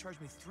 you guys charged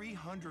me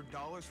 $300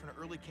 for an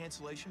early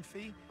cancellation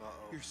fee?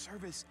 Uh-oh. Your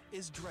service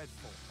is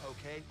dreadful,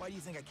 okay? Why do you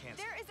think I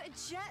canceled? There is a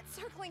jet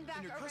circling back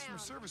And your around. customer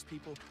service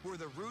people were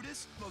the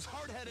rudest, most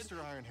hard-headed...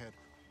 Mr. Ironhead,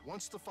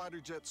 once the fighter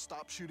jets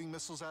stop shooting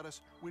missiles at us,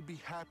 we'd be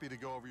happy to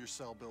go over your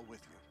cell bill with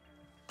you.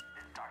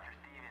 It's Dr.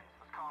 Stevens.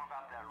 I was calling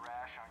about that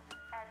rash on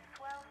your... At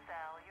Swell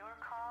Cell, your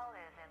call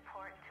is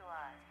important to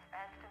us.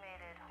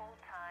 Estimated hold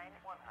time,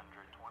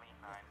 129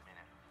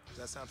 minutes. Does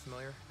that sound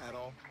familiar at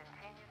all?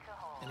 continue to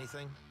hold.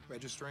 Anything?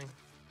 Registering?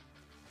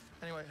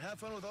 Anyway, have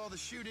fun with all the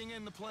shooting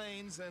and the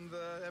planes and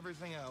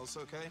everything else,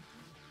 okay?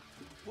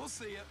 We'll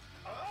see ya.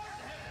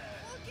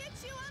 We'll get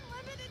you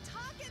unlimited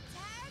talk and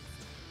text.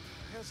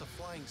 It has a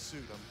flying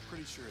suit. I'm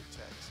pretty sure it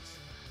texts.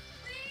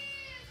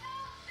 Please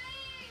help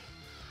me!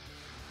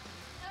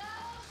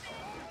 Help me!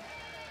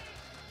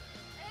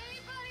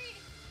 Anybody?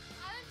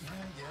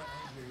 Yeah,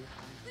 I hear you.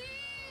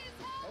 Please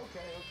help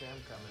Okay,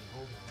 I'm coming.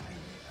 Hold on.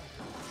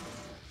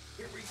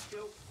 Here we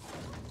go.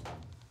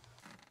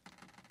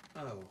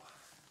 Oh,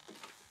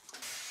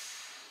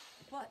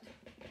 What?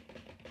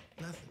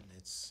 nothing.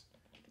 It's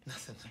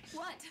nothing.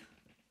 What?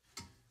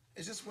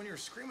 It's just when you were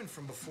screaming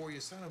from before, you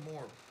sounded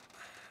more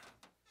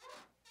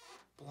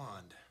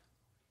blonde.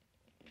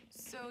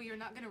 So you're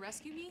not gonna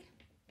rescue me?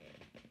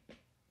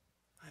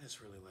 I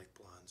just really like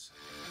blondes.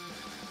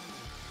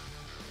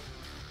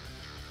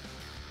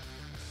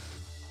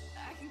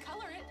 I can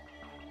color it.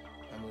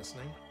 I'm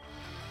listening.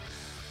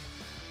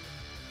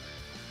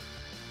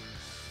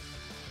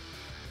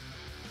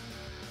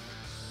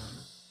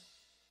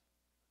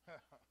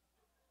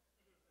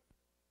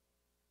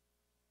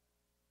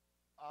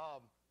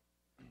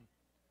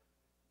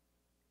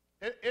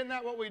 Isn't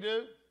that what we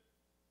do?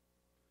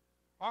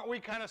 Aren't we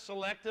kind of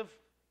selective?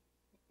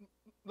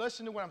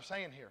 Listen to what I'm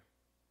saying here.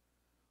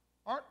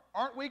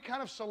 Aren't we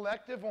kind of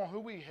selective on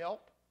who we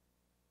help?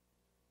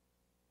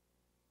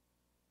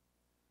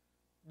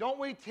 Don't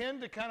we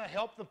tend to kind of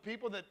help the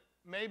people that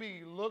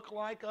maybe look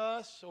like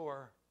us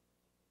or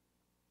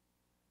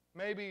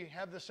maybe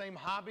have the same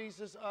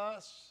hobbies as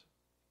us?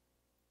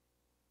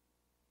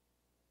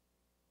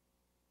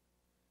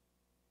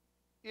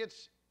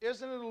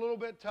 Isn't it a little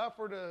bit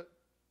tougher to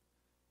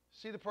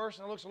see the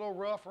person that looks a little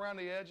rough around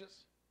the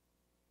edges?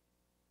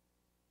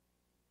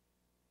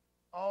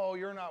 Oh,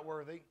 you're not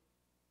worthy.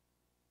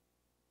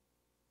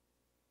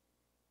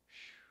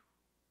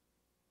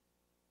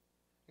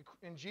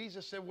 And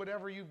Jesus said,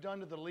 whatever you've done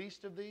to the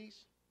least of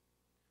these,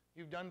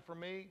 you've done for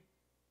me.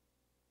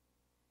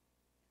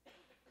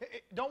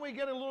 Don't we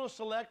get a little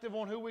selective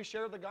on who we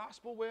share the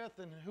gospel with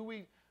and who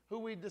we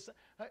decide?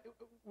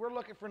 We're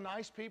looking for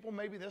nice people.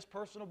 Maybe this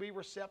person will be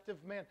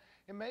receptive, man.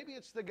 And maybe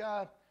it's the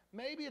guy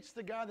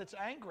that's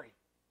angry.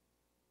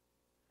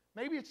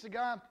 Maybe it's the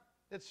guy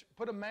that's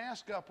put a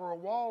mask up or a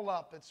wall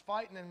up that's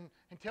fighting and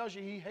tells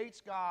you he hates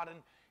God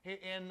and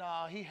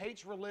he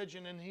hates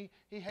religion and he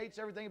hates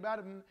everything about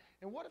it.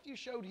 And what if you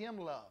showed him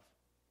love?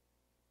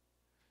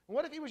 And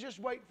what if he was just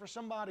waiting for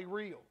somebody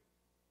real?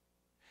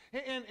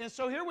 And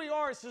so here we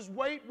are. It says,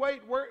 wait.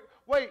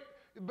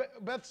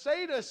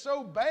 Bethsaida is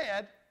so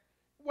bad.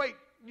 Wait,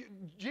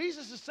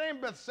 Jesus is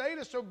saying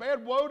Bethsaida is so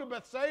bad. Woe to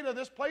Bethsaida.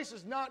 This place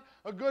is not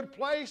a good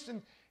place.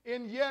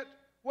 And yet,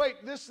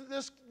 wait, this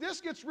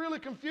gets really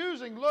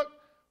confusing. Look,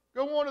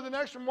 go on to the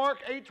next one, Mark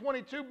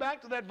 8:22.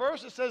 Back to that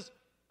verse. It says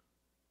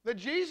that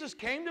Jesus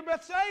came to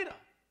Bethsaida.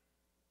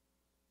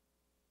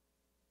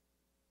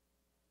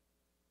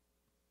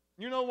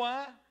 You know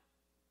why?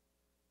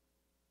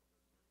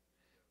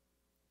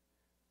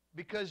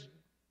 Because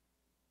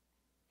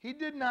he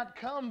did not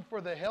come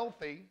for the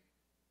healthy.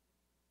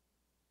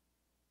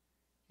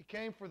 He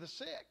came for the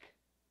sick.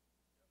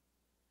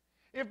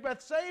 If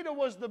Bethsaida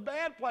was the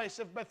bad place,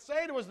 if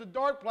Bethsaida was the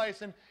dark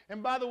place,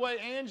 and by the way,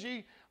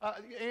 Angie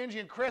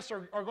and Chris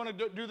are going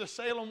to do the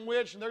Salem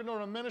Witch, and they're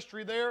doing a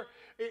ministry there,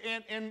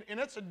 and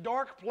it's a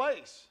dark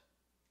place.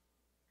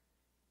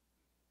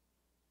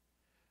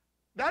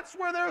 That's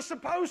where they're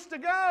supposed to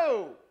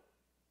go.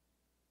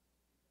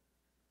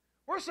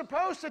 We're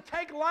supposed to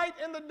take light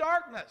in the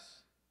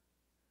darkness.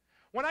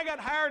 When I got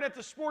hired at the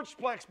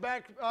Sportsplex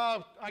back,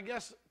 I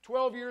guess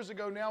 12 years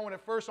ago now when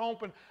it first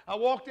opened, I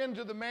walked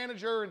into the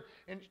manager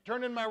and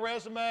turned in my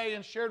resume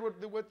and shared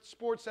what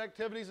sports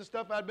activities and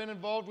stuff I'd been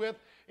involved with.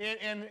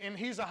 And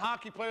he's a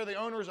hockey player. The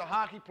owner is a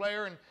hockey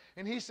player.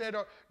 And he said,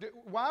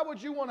 why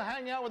would you want to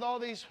hang out with all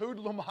these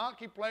hoodlum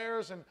hockey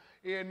players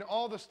and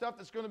all the stuff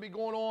that's going to be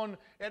going on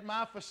at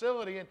my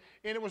facility? And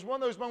it was one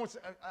of those moments,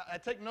 I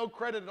take no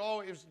credit at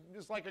all. It was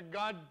just like a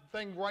God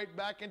thing right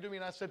back into me.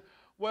 And I said,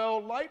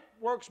 well, light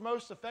works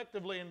most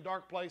effectively in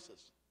dark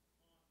places.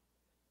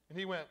 And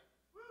he went,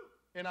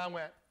 and I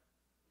went,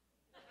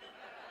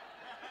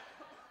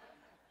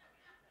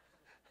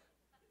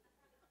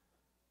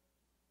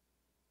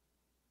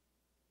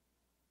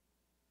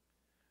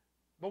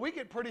 But we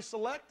get pretty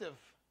selective.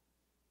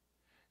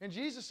 And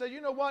Jesus said,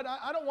 you know what,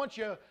 I don't want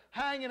you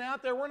hanging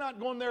out there. We're not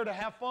going there to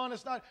have fun.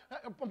 I'm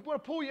going to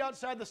pull you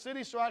outside the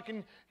city so I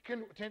can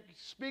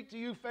speak to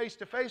you face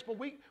to face. But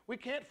we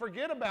can't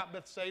forget about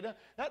Bethsaida.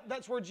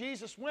 That's where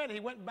Jesus went.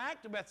 He went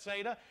back to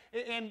Bethsaida,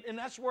 and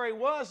that's where he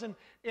was,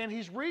 and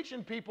he's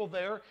reaching people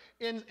there.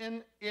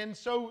 And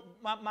so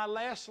my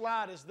last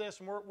slide is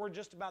this, and we're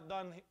just about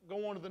done.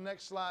 Go on to the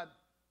next slide.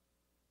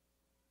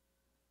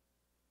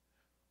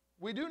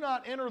 We do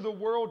not enter the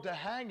world to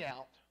hang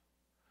out.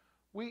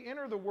 We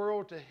enter the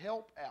world to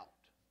help out.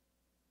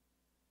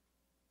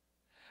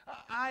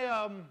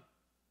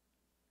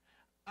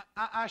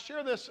 I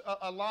share this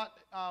a lot.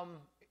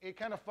 It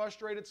kind of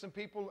frustrated some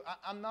people.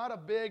 I'm not a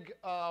big,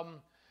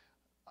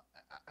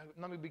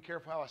 let me be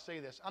careful how I say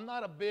this. I'm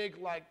not a big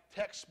like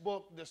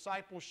textbook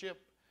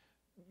discipleship.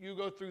 You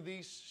go through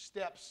these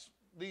steps,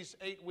 these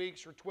 8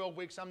 weeks or 12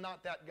 weeks. I'm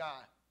not that guy.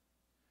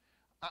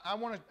 I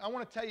want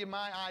to tell you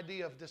my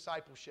idea of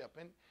discipleship.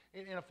 And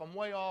if I'm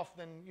way off,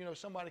 then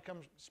somebody come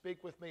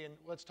speak with me and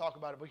let's talk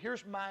about it. But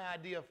here's my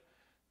idea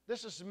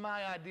this is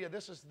my idea.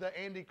 This is the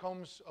Andy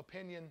Combs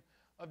opinion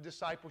of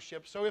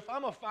discipleship. So if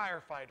I'm a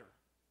firefighter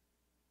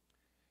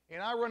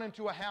and I run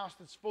into a house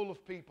that's full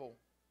of people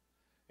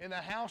and the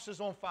house is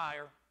on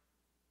fire,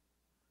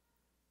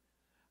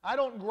 I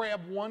don't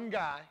grab one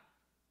guy,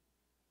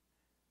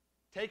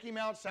 take him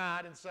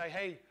outside and say,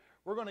 hey,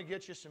 we're going to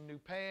get you some new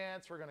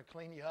pants, we're going to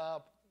clean you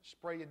up,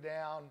 spray you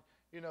down,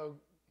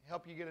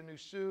 help you get a new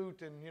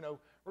suit, and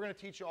we're going to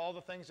teach you all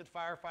the things that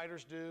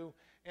firefighters do,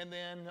 and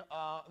then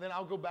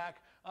I'll go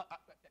back.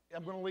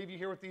 I'm going to leave you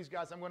here with these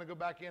guys. I'm going to go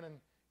back in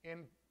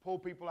and pull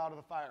people out of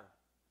the fire.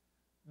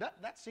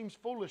 That seems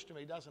foolish to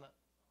me, doesn't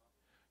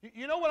it?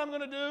 You know what I'm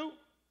going to do?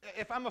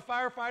 If I'm a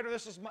firefighter,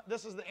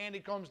 this is the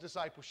Andy Combs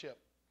discipleship.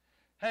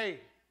 Hey,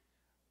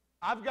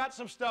 I've got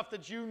some stuff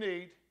that you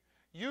need.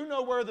 You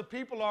know where the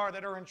people are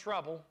that are in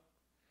trouble.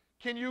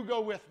 Can you go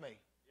with me?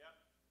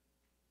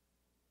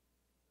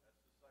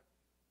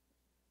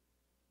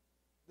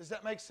 Does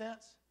that make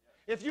sense?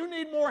 Yes. If you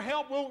need more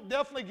help, we'll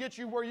definitely get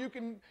you where you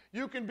can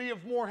be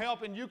of more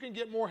help and you can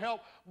get more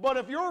help. But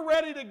if you're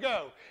ready to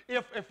go,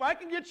 if I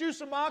can get you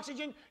some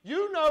oxygen,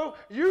 you know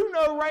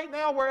right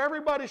now where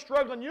everybody's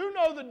struggling. You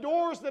know the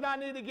doors that I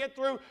need to get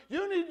through.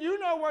 You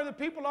know where the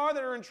people are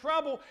that are in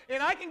trouble,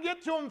 and I can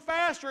get to them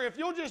faster if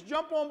you'll just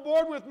jump on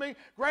board with me,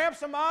 grab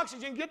some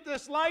oxygen, get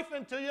this life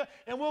into you,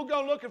 and we'll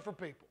go looking for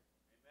people.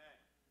 Amen.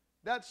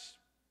 That's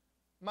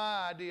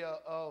my idea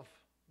of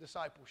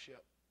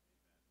discipleship.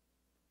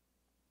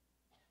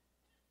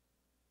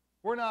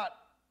 We're not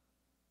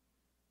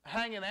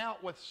hanging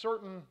out with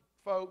certain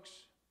folks.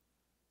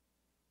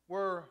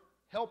 We're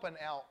helping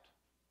out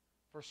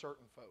for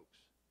certain folks.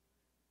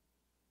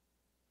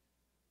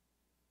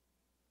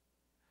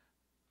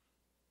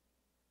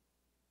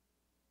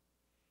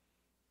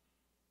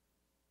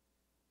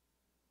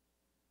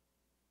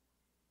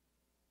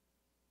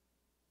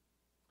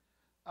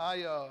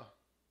 I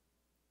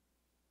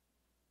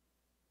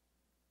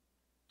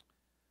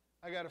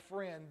got a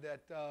friend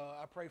that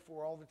I pray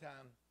for all the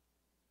time.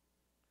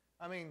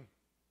 I mean,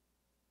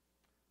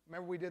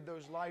 remember we did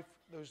those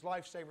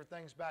lifesaver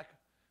things back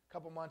a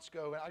couple months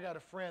ago, and I got a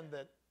friend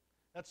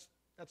that's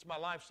my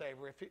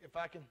lifesaver. If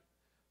I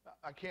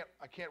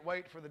can't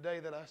wait for the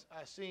day that I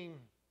see him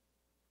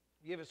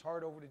give his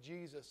heart over to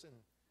Jesus,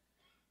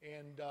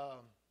 and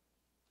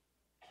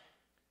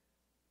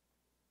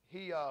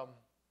he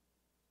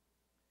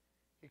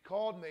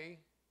called me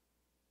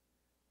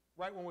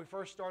right when we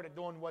first started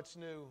doing What's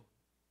New.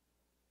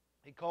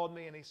 He called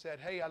me and he said,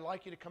 "Hey, I'd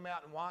like you to come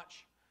out and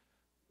watch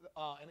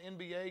an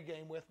NBA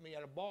game with me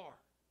at a bar."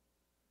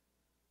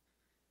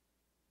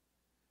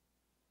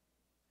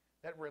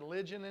 That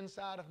religion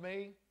inside of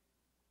me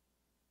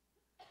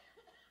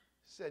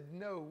said,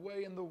 no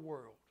way in the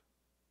world.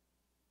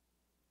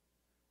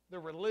 The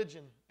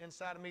religion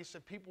inside of me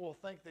said, people will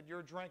think that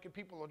you're drinking,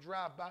 people will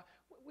drive by.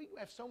 We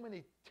have so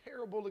many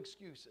terrible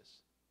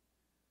excuses.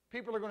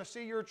 People are going to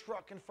see your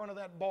truck in front of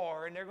that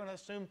bar, and they're going to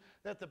assume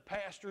that the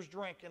pastor's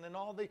drinking, and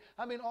all these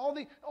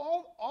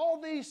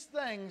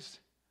things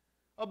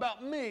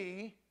about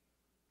me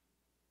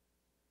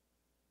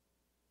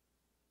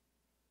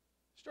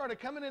started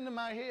coming into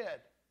my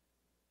head.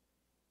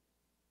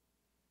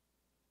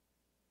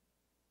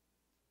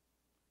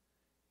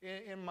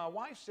 And my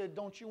wife said,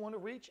 "Don't you want to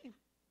reach him?"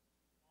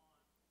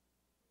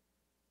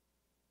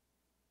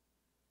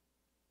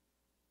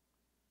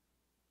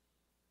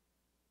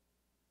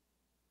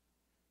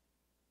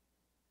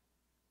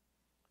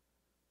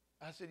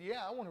 I said,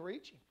 "Yeah, I want to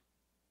reach him."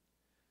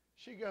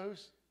 She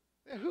goes,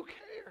 "Who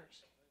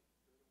cares?"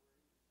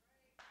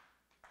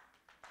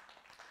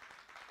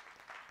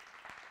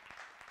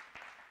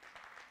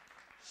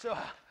 So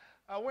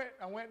I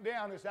went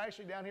down. It's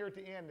actually down here at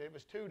the end. It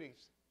was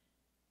Tootie's.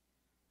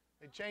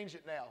 They changed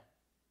it now.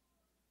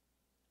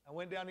 I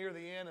went down near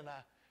the end and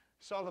I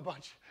saw the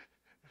bunch.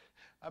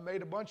 I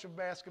made a bunch of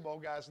basketball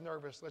guys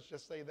nervous. Let's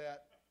just say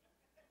that.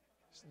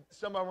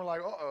 Some of them were like,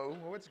 "Uh-oh,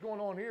 what's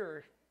going on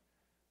here?"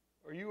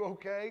 Are you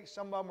okay?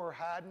 Some of them are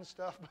hiding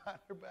stuff behind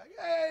their back.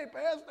 Hey,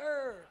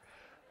 Pastor!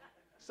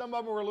 Some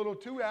of them were a little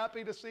too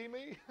happy to see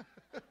me.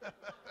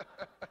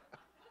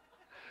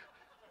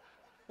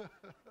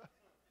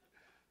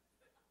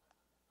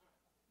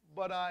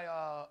 But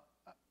I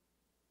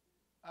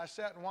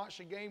sat and watched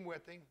a game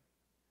with him,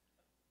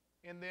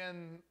 and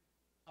then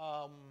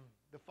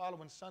the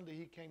following Sunday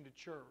he came to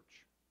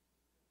church.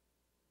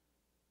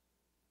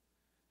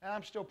 And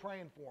I'm still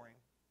praying for him.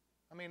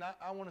 I mean,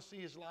 I want to see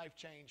his life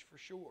change for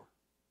sure.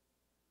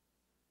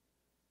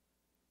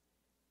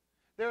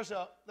 There's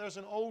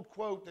an old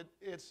quote that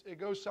it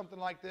goes something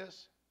like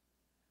this.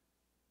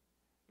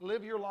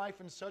 Live your life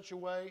in such a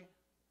way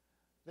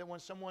that when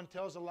someone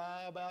tells a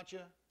lie about you,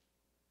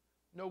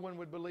 no one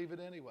would believe it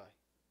anyway.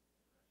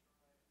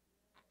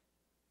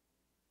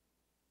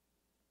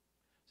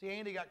 See,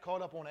 Andy got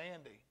caught up on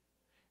Andy.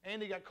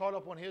 Andy got caught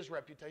up on his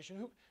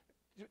reputation.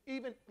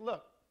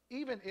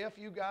 Even if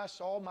you guys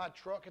saw my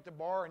truck at the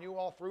bar and you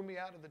all threw me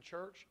out of the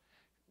church,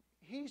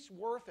 he's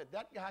worth it.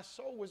 That guy's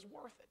soul was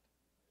worth it.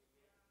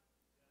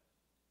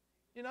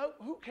 You know,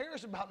 who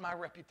cares about my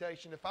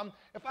reputation if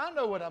I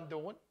know what I'm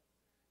doing,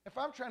 if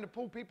I'm trying to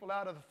pull people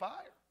out of the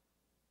fire?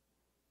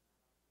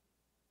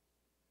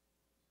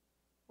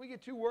 We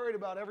get too worried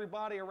about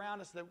everybody around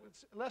us.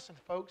 Listen,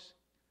 folks,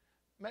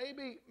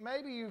 maybe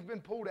you've been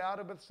pulled out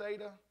of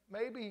Bethsaida.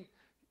 Maybe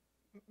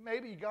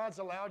God's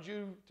allowed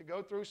you to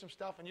go through some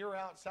stuff and you're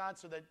outside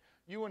so that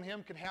you and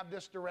him can have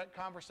this direct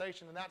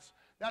conversation, and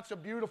that's a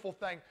beautiful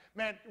thing.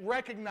 Man,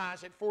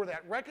 recognize it for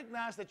that.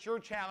 Recognize that your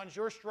challenge,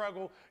 your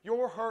struggle,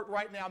 your hurt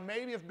right now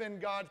maybe have been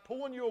God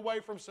pulling you away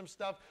from some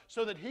stuff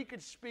so that he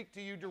could speak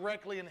to you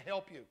directly and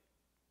help you.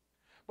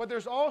 But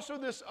there's also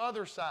this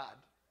other side.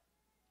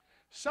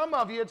 Some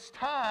of you, it's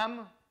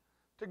time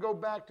to go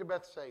back to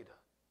Bethsaida.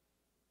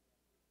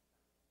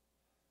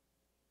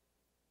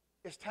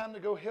 It's time to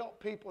go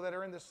help people that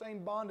are in the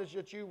same bondage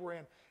that you were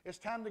in. It's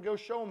time to go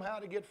show them how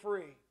to get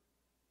free.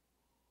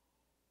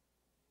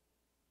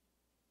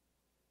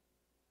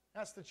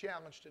 That's the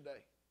challenge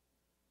today.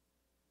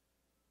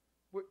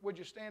 Would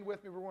you stand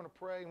with me? We're going to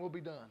pray and we'll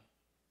be done.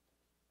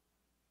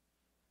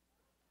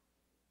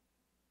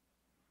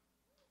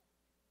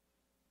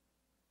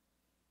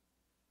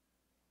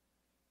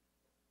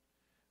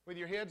 With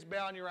your heads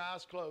bowed and your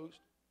eyes closed,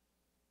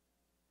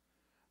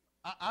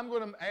 I'm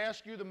going to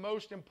ask you the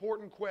most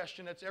important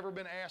question that's ever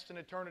been asked in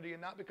eternity,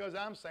 and not because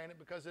I'm saying it,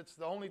 because it's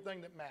the only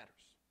thing that matters.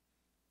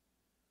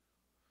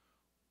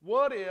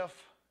 What if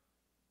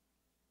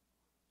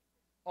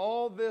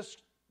all this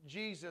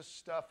Jesus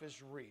stuff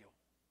is real?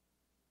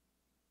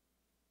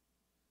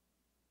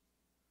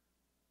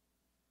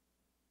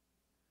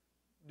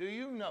 Do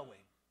you know him?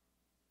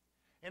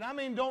 And I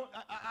mean,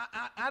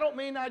 I don't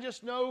mean I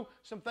just know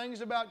some things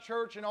about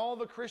church and all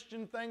the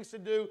Christian things to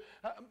do.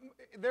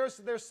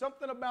 There's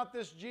something about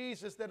this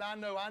Jesus that I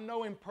know. I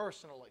know him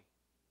personally.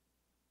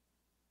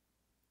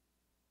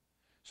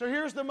 So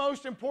here's the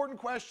most important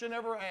question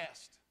ever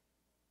asked.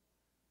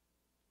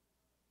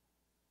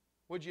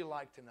 Would you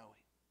like to know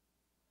him?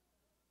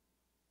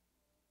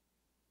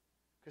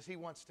 Because he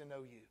wants to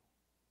know you.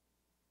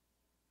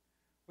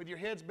 With your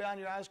heads bowed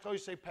and your eyes closed,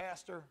 you say,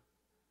 Pastor,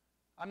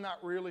 I'm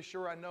not really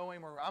sure I know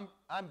him, or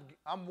I'm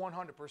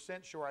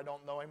 100% sure I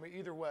don't know him.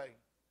 Either way.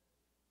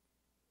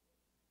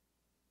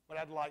 But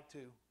I'd like to.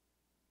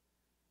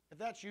 If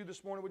that's you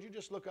this morning, would you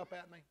just look up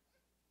at me?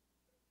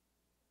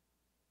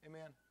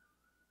 Amen.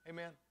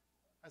 Amen.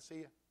 I see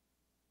you.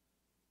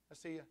 I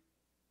see you.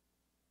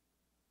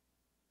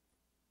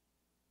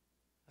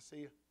 I see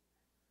you.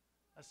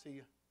 I see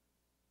you.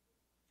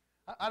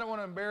 I don't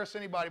want to embarrass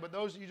anybody, but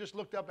those of you just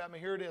looked up at me,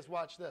 here it is.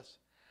 Watch this.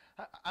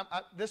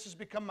 This has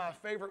become my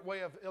favorite way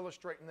of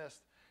illustrating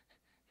this.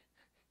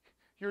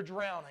 You're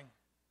drowning.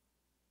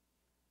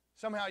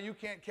 Somehow you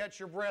can't catch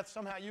your breath.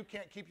 Somehow you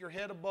can't keep your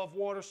head above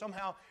water.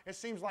 Somehow it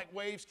seems like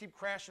waves keep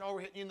crashing over,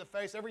 hitting you in the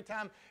face. Every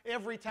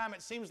time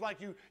it seems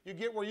like you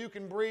get where you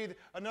can breathe,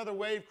 another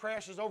wave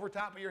crashes over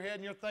top of your head,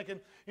 and you're thinking,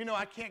 you know,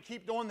 I can't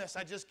keep doing this.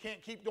 I just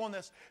can't keep doing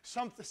this.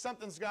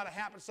 Something's got to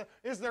happen. So,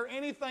 is there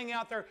anything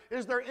out there?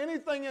 Is there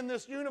anything in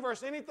this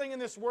universe, anything in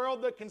this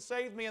world that can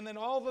save me? And then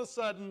all of a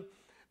sudden,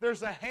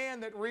 there's a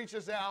hand that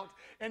reaches out,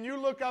 and you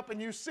look up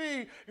and you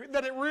see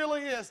that it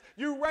really is.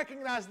 You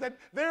recognize that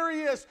there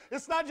he is.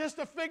 It's not just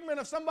a figment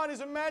of somebody's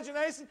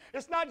imagination.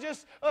 It's not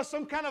just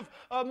some kind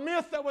of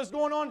myth that was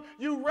going on.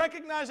 You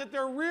recognize that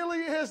there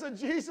really is a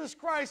Jesus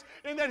Christ,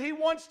 and that he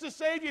wants to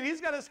save you. And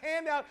he's got his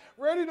hand out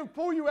ready to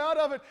pull you out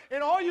of it.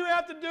 And all you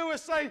have to do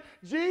is say,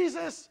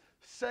 Jesus,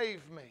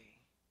 save me.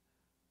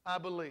 I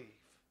believe.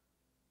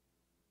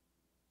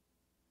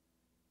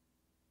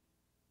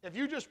 If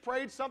you just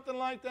prayed something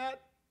like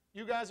that,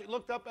 you guys that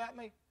looked up at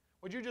me,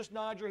 would you just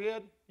nod your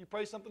head? You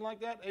pray something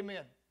like that?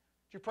 Amen.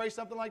 Did you pray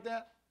something like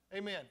that?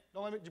 Amen.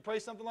 Don't let me. Did you pray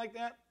something like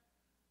that?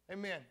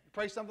 Amen. You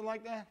pray something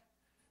like that?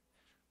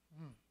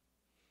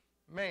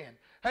 Man.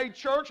 Hey,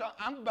 church,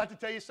 I'm about to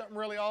tell you something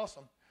really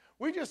awesome.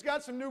 We just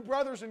got some new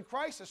brothers in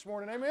Christ this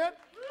morning. Amen?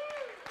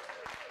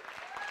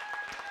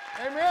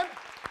 Amen?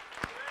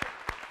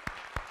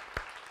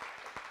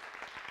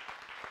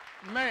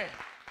 Man,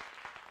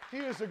 He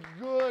is a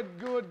good,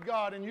 good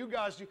God. And you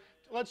guys,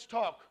 let's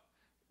talk.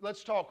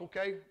 Let's talk,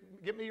 okay?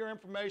 Get me your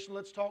information.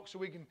 Let's talk so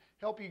we can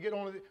help you get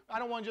on with it. I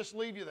don't want to just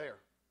leave you there.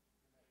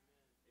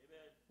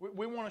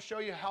 We want to show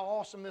you how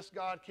awesome this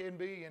God can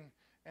be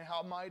and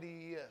how mighty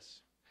He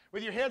is.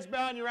 With your heads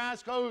bowed and your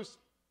eyes closed,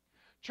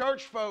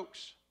 church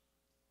folks,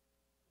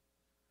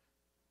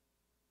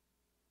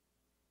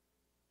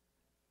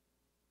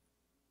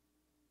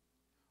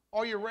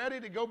 are you ready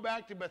to go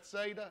back to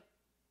Bethsaida?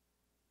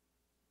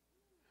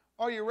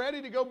 Are you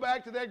ready to go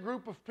back to that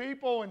group of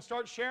people and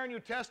start sharing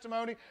your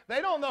testimony?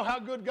 They don't know how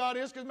good God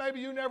is because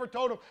maybe you never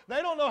told them.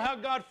 They don't know how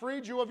God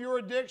freed you of your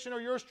addiction or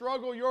your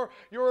struggle, your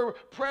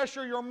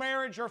pressure, your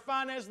marriage, your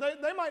finance.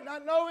 They might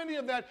not know any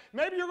of that.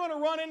 Maybe you're going to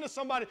run into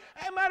somebody.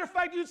 As a matter of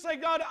fact, you'd say,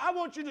 God, I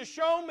want you to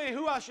show me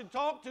who I should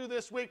talk to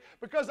this week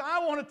because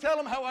I want to tell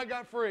them how I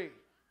got free.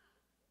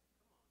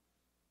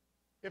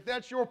 If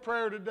that's your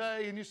prayer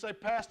today and you say,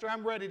 Pastor,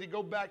 I'm ready to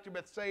go back to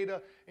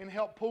Bethsaida and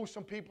help pull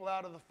some people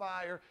out of the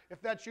fire.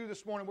 If that's you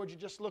this morning, would you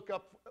just look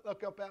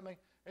up at me?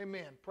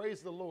 Amen.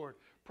 Praise the Lord.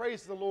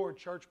 Praise the Lord,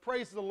 church.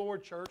 Praise the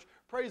Lord, church.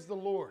 Praise the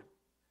Lord.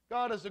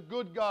 God is a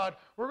good God.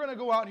 We're going to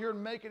go out here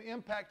and make an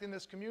impact in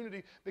this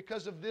community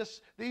because of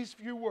these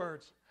few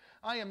words.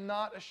 I am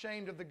not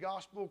ashamed of the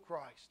gospel of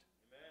Christ.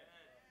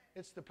 Amen.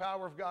 It's the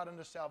power of God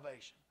unto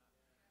salvation.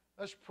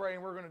 Let's pray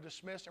and we're going to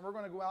dismiss and we're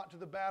going to go out to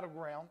the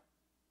battleground.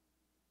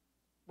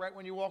 Right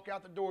when you walk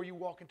out the door, you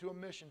walk into a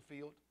mission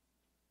field.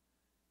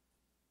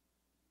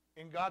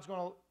 And God's going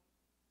to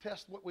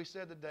test what we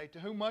said today. To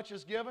whom much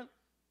is given?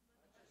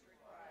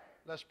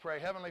 Let's pray.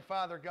 Heavenly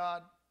Father,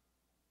 God,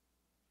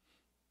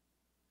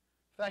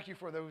 thank you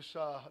for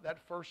that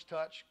first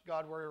touch,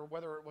 God,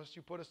 whether it was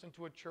you put us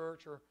into a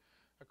church or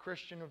a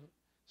Christian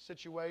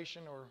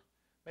situation or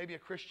maybe a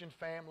Christian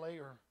family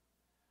or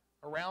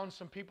around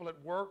some people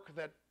at work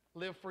that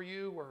live for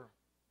you or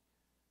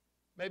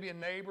maybe a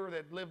neighbor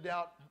that lived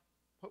out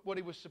what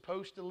he was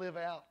supposed to live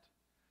out.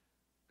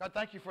 God,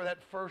 thank you for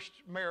that first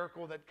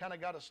miracle that kind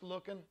of got us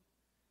looking.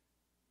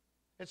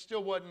 It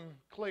still wasn't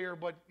clear,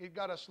 but it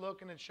got us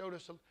looking and showed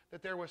us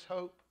that there was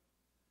hope.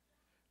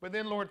 But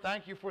then, Lord,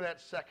 thank you for that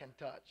second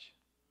touch.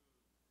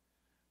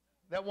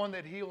 That one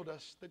that healed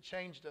us, that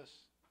changed us.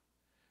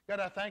 God,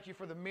 I thank you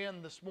for the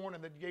men this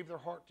morning that gave their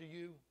heart to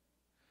you.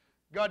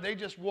 God, they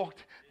just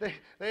walked, they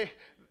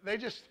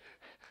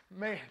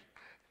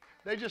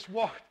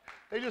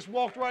just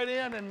walked right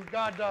in and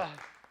God,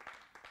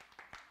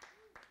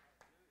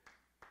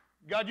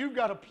 you've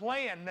got a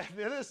plan.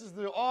 This is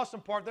the awesome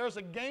part. There's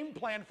a game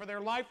plan for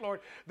their life, Lord.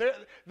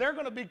 They're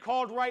going to be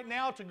called right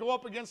now to go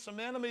up against some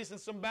enemies and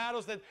some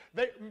battles that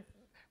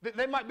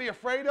they might be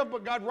afraid of,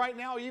 but God, right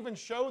now, even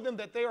show them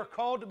that they are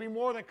called to be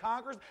more than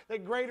conquerors,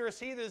 that greater is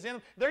He that is in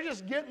them. They're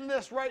just getting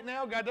this right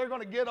now, God. They're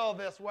going to get all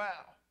this. Wow.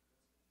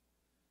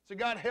 So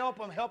God, help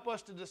them. Help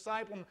us to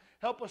disciple them.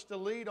 Help us to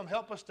lead them.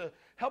 Help us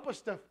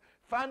to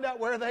find out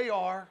where they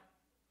are.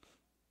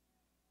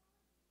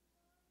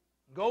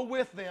 Go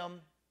with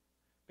them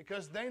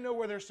because they know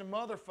where there's some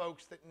other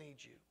folks that need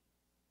you.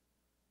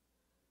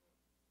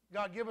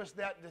 God, give us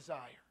that desire.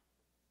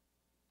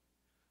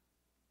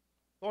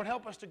 Lord,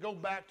 help us to go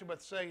back to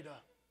Bethsaida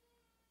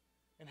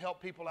and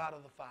help people out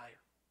of the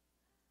fire.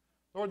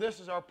 Lord, this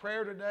is our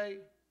prayer today.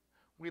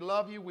 We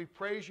love you. We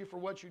praise you for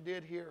what you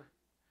did here.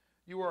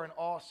 You are an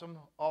awesome,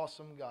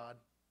 awesome God.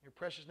 In your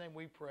precious name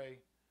we pray.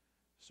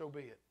 So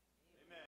be it.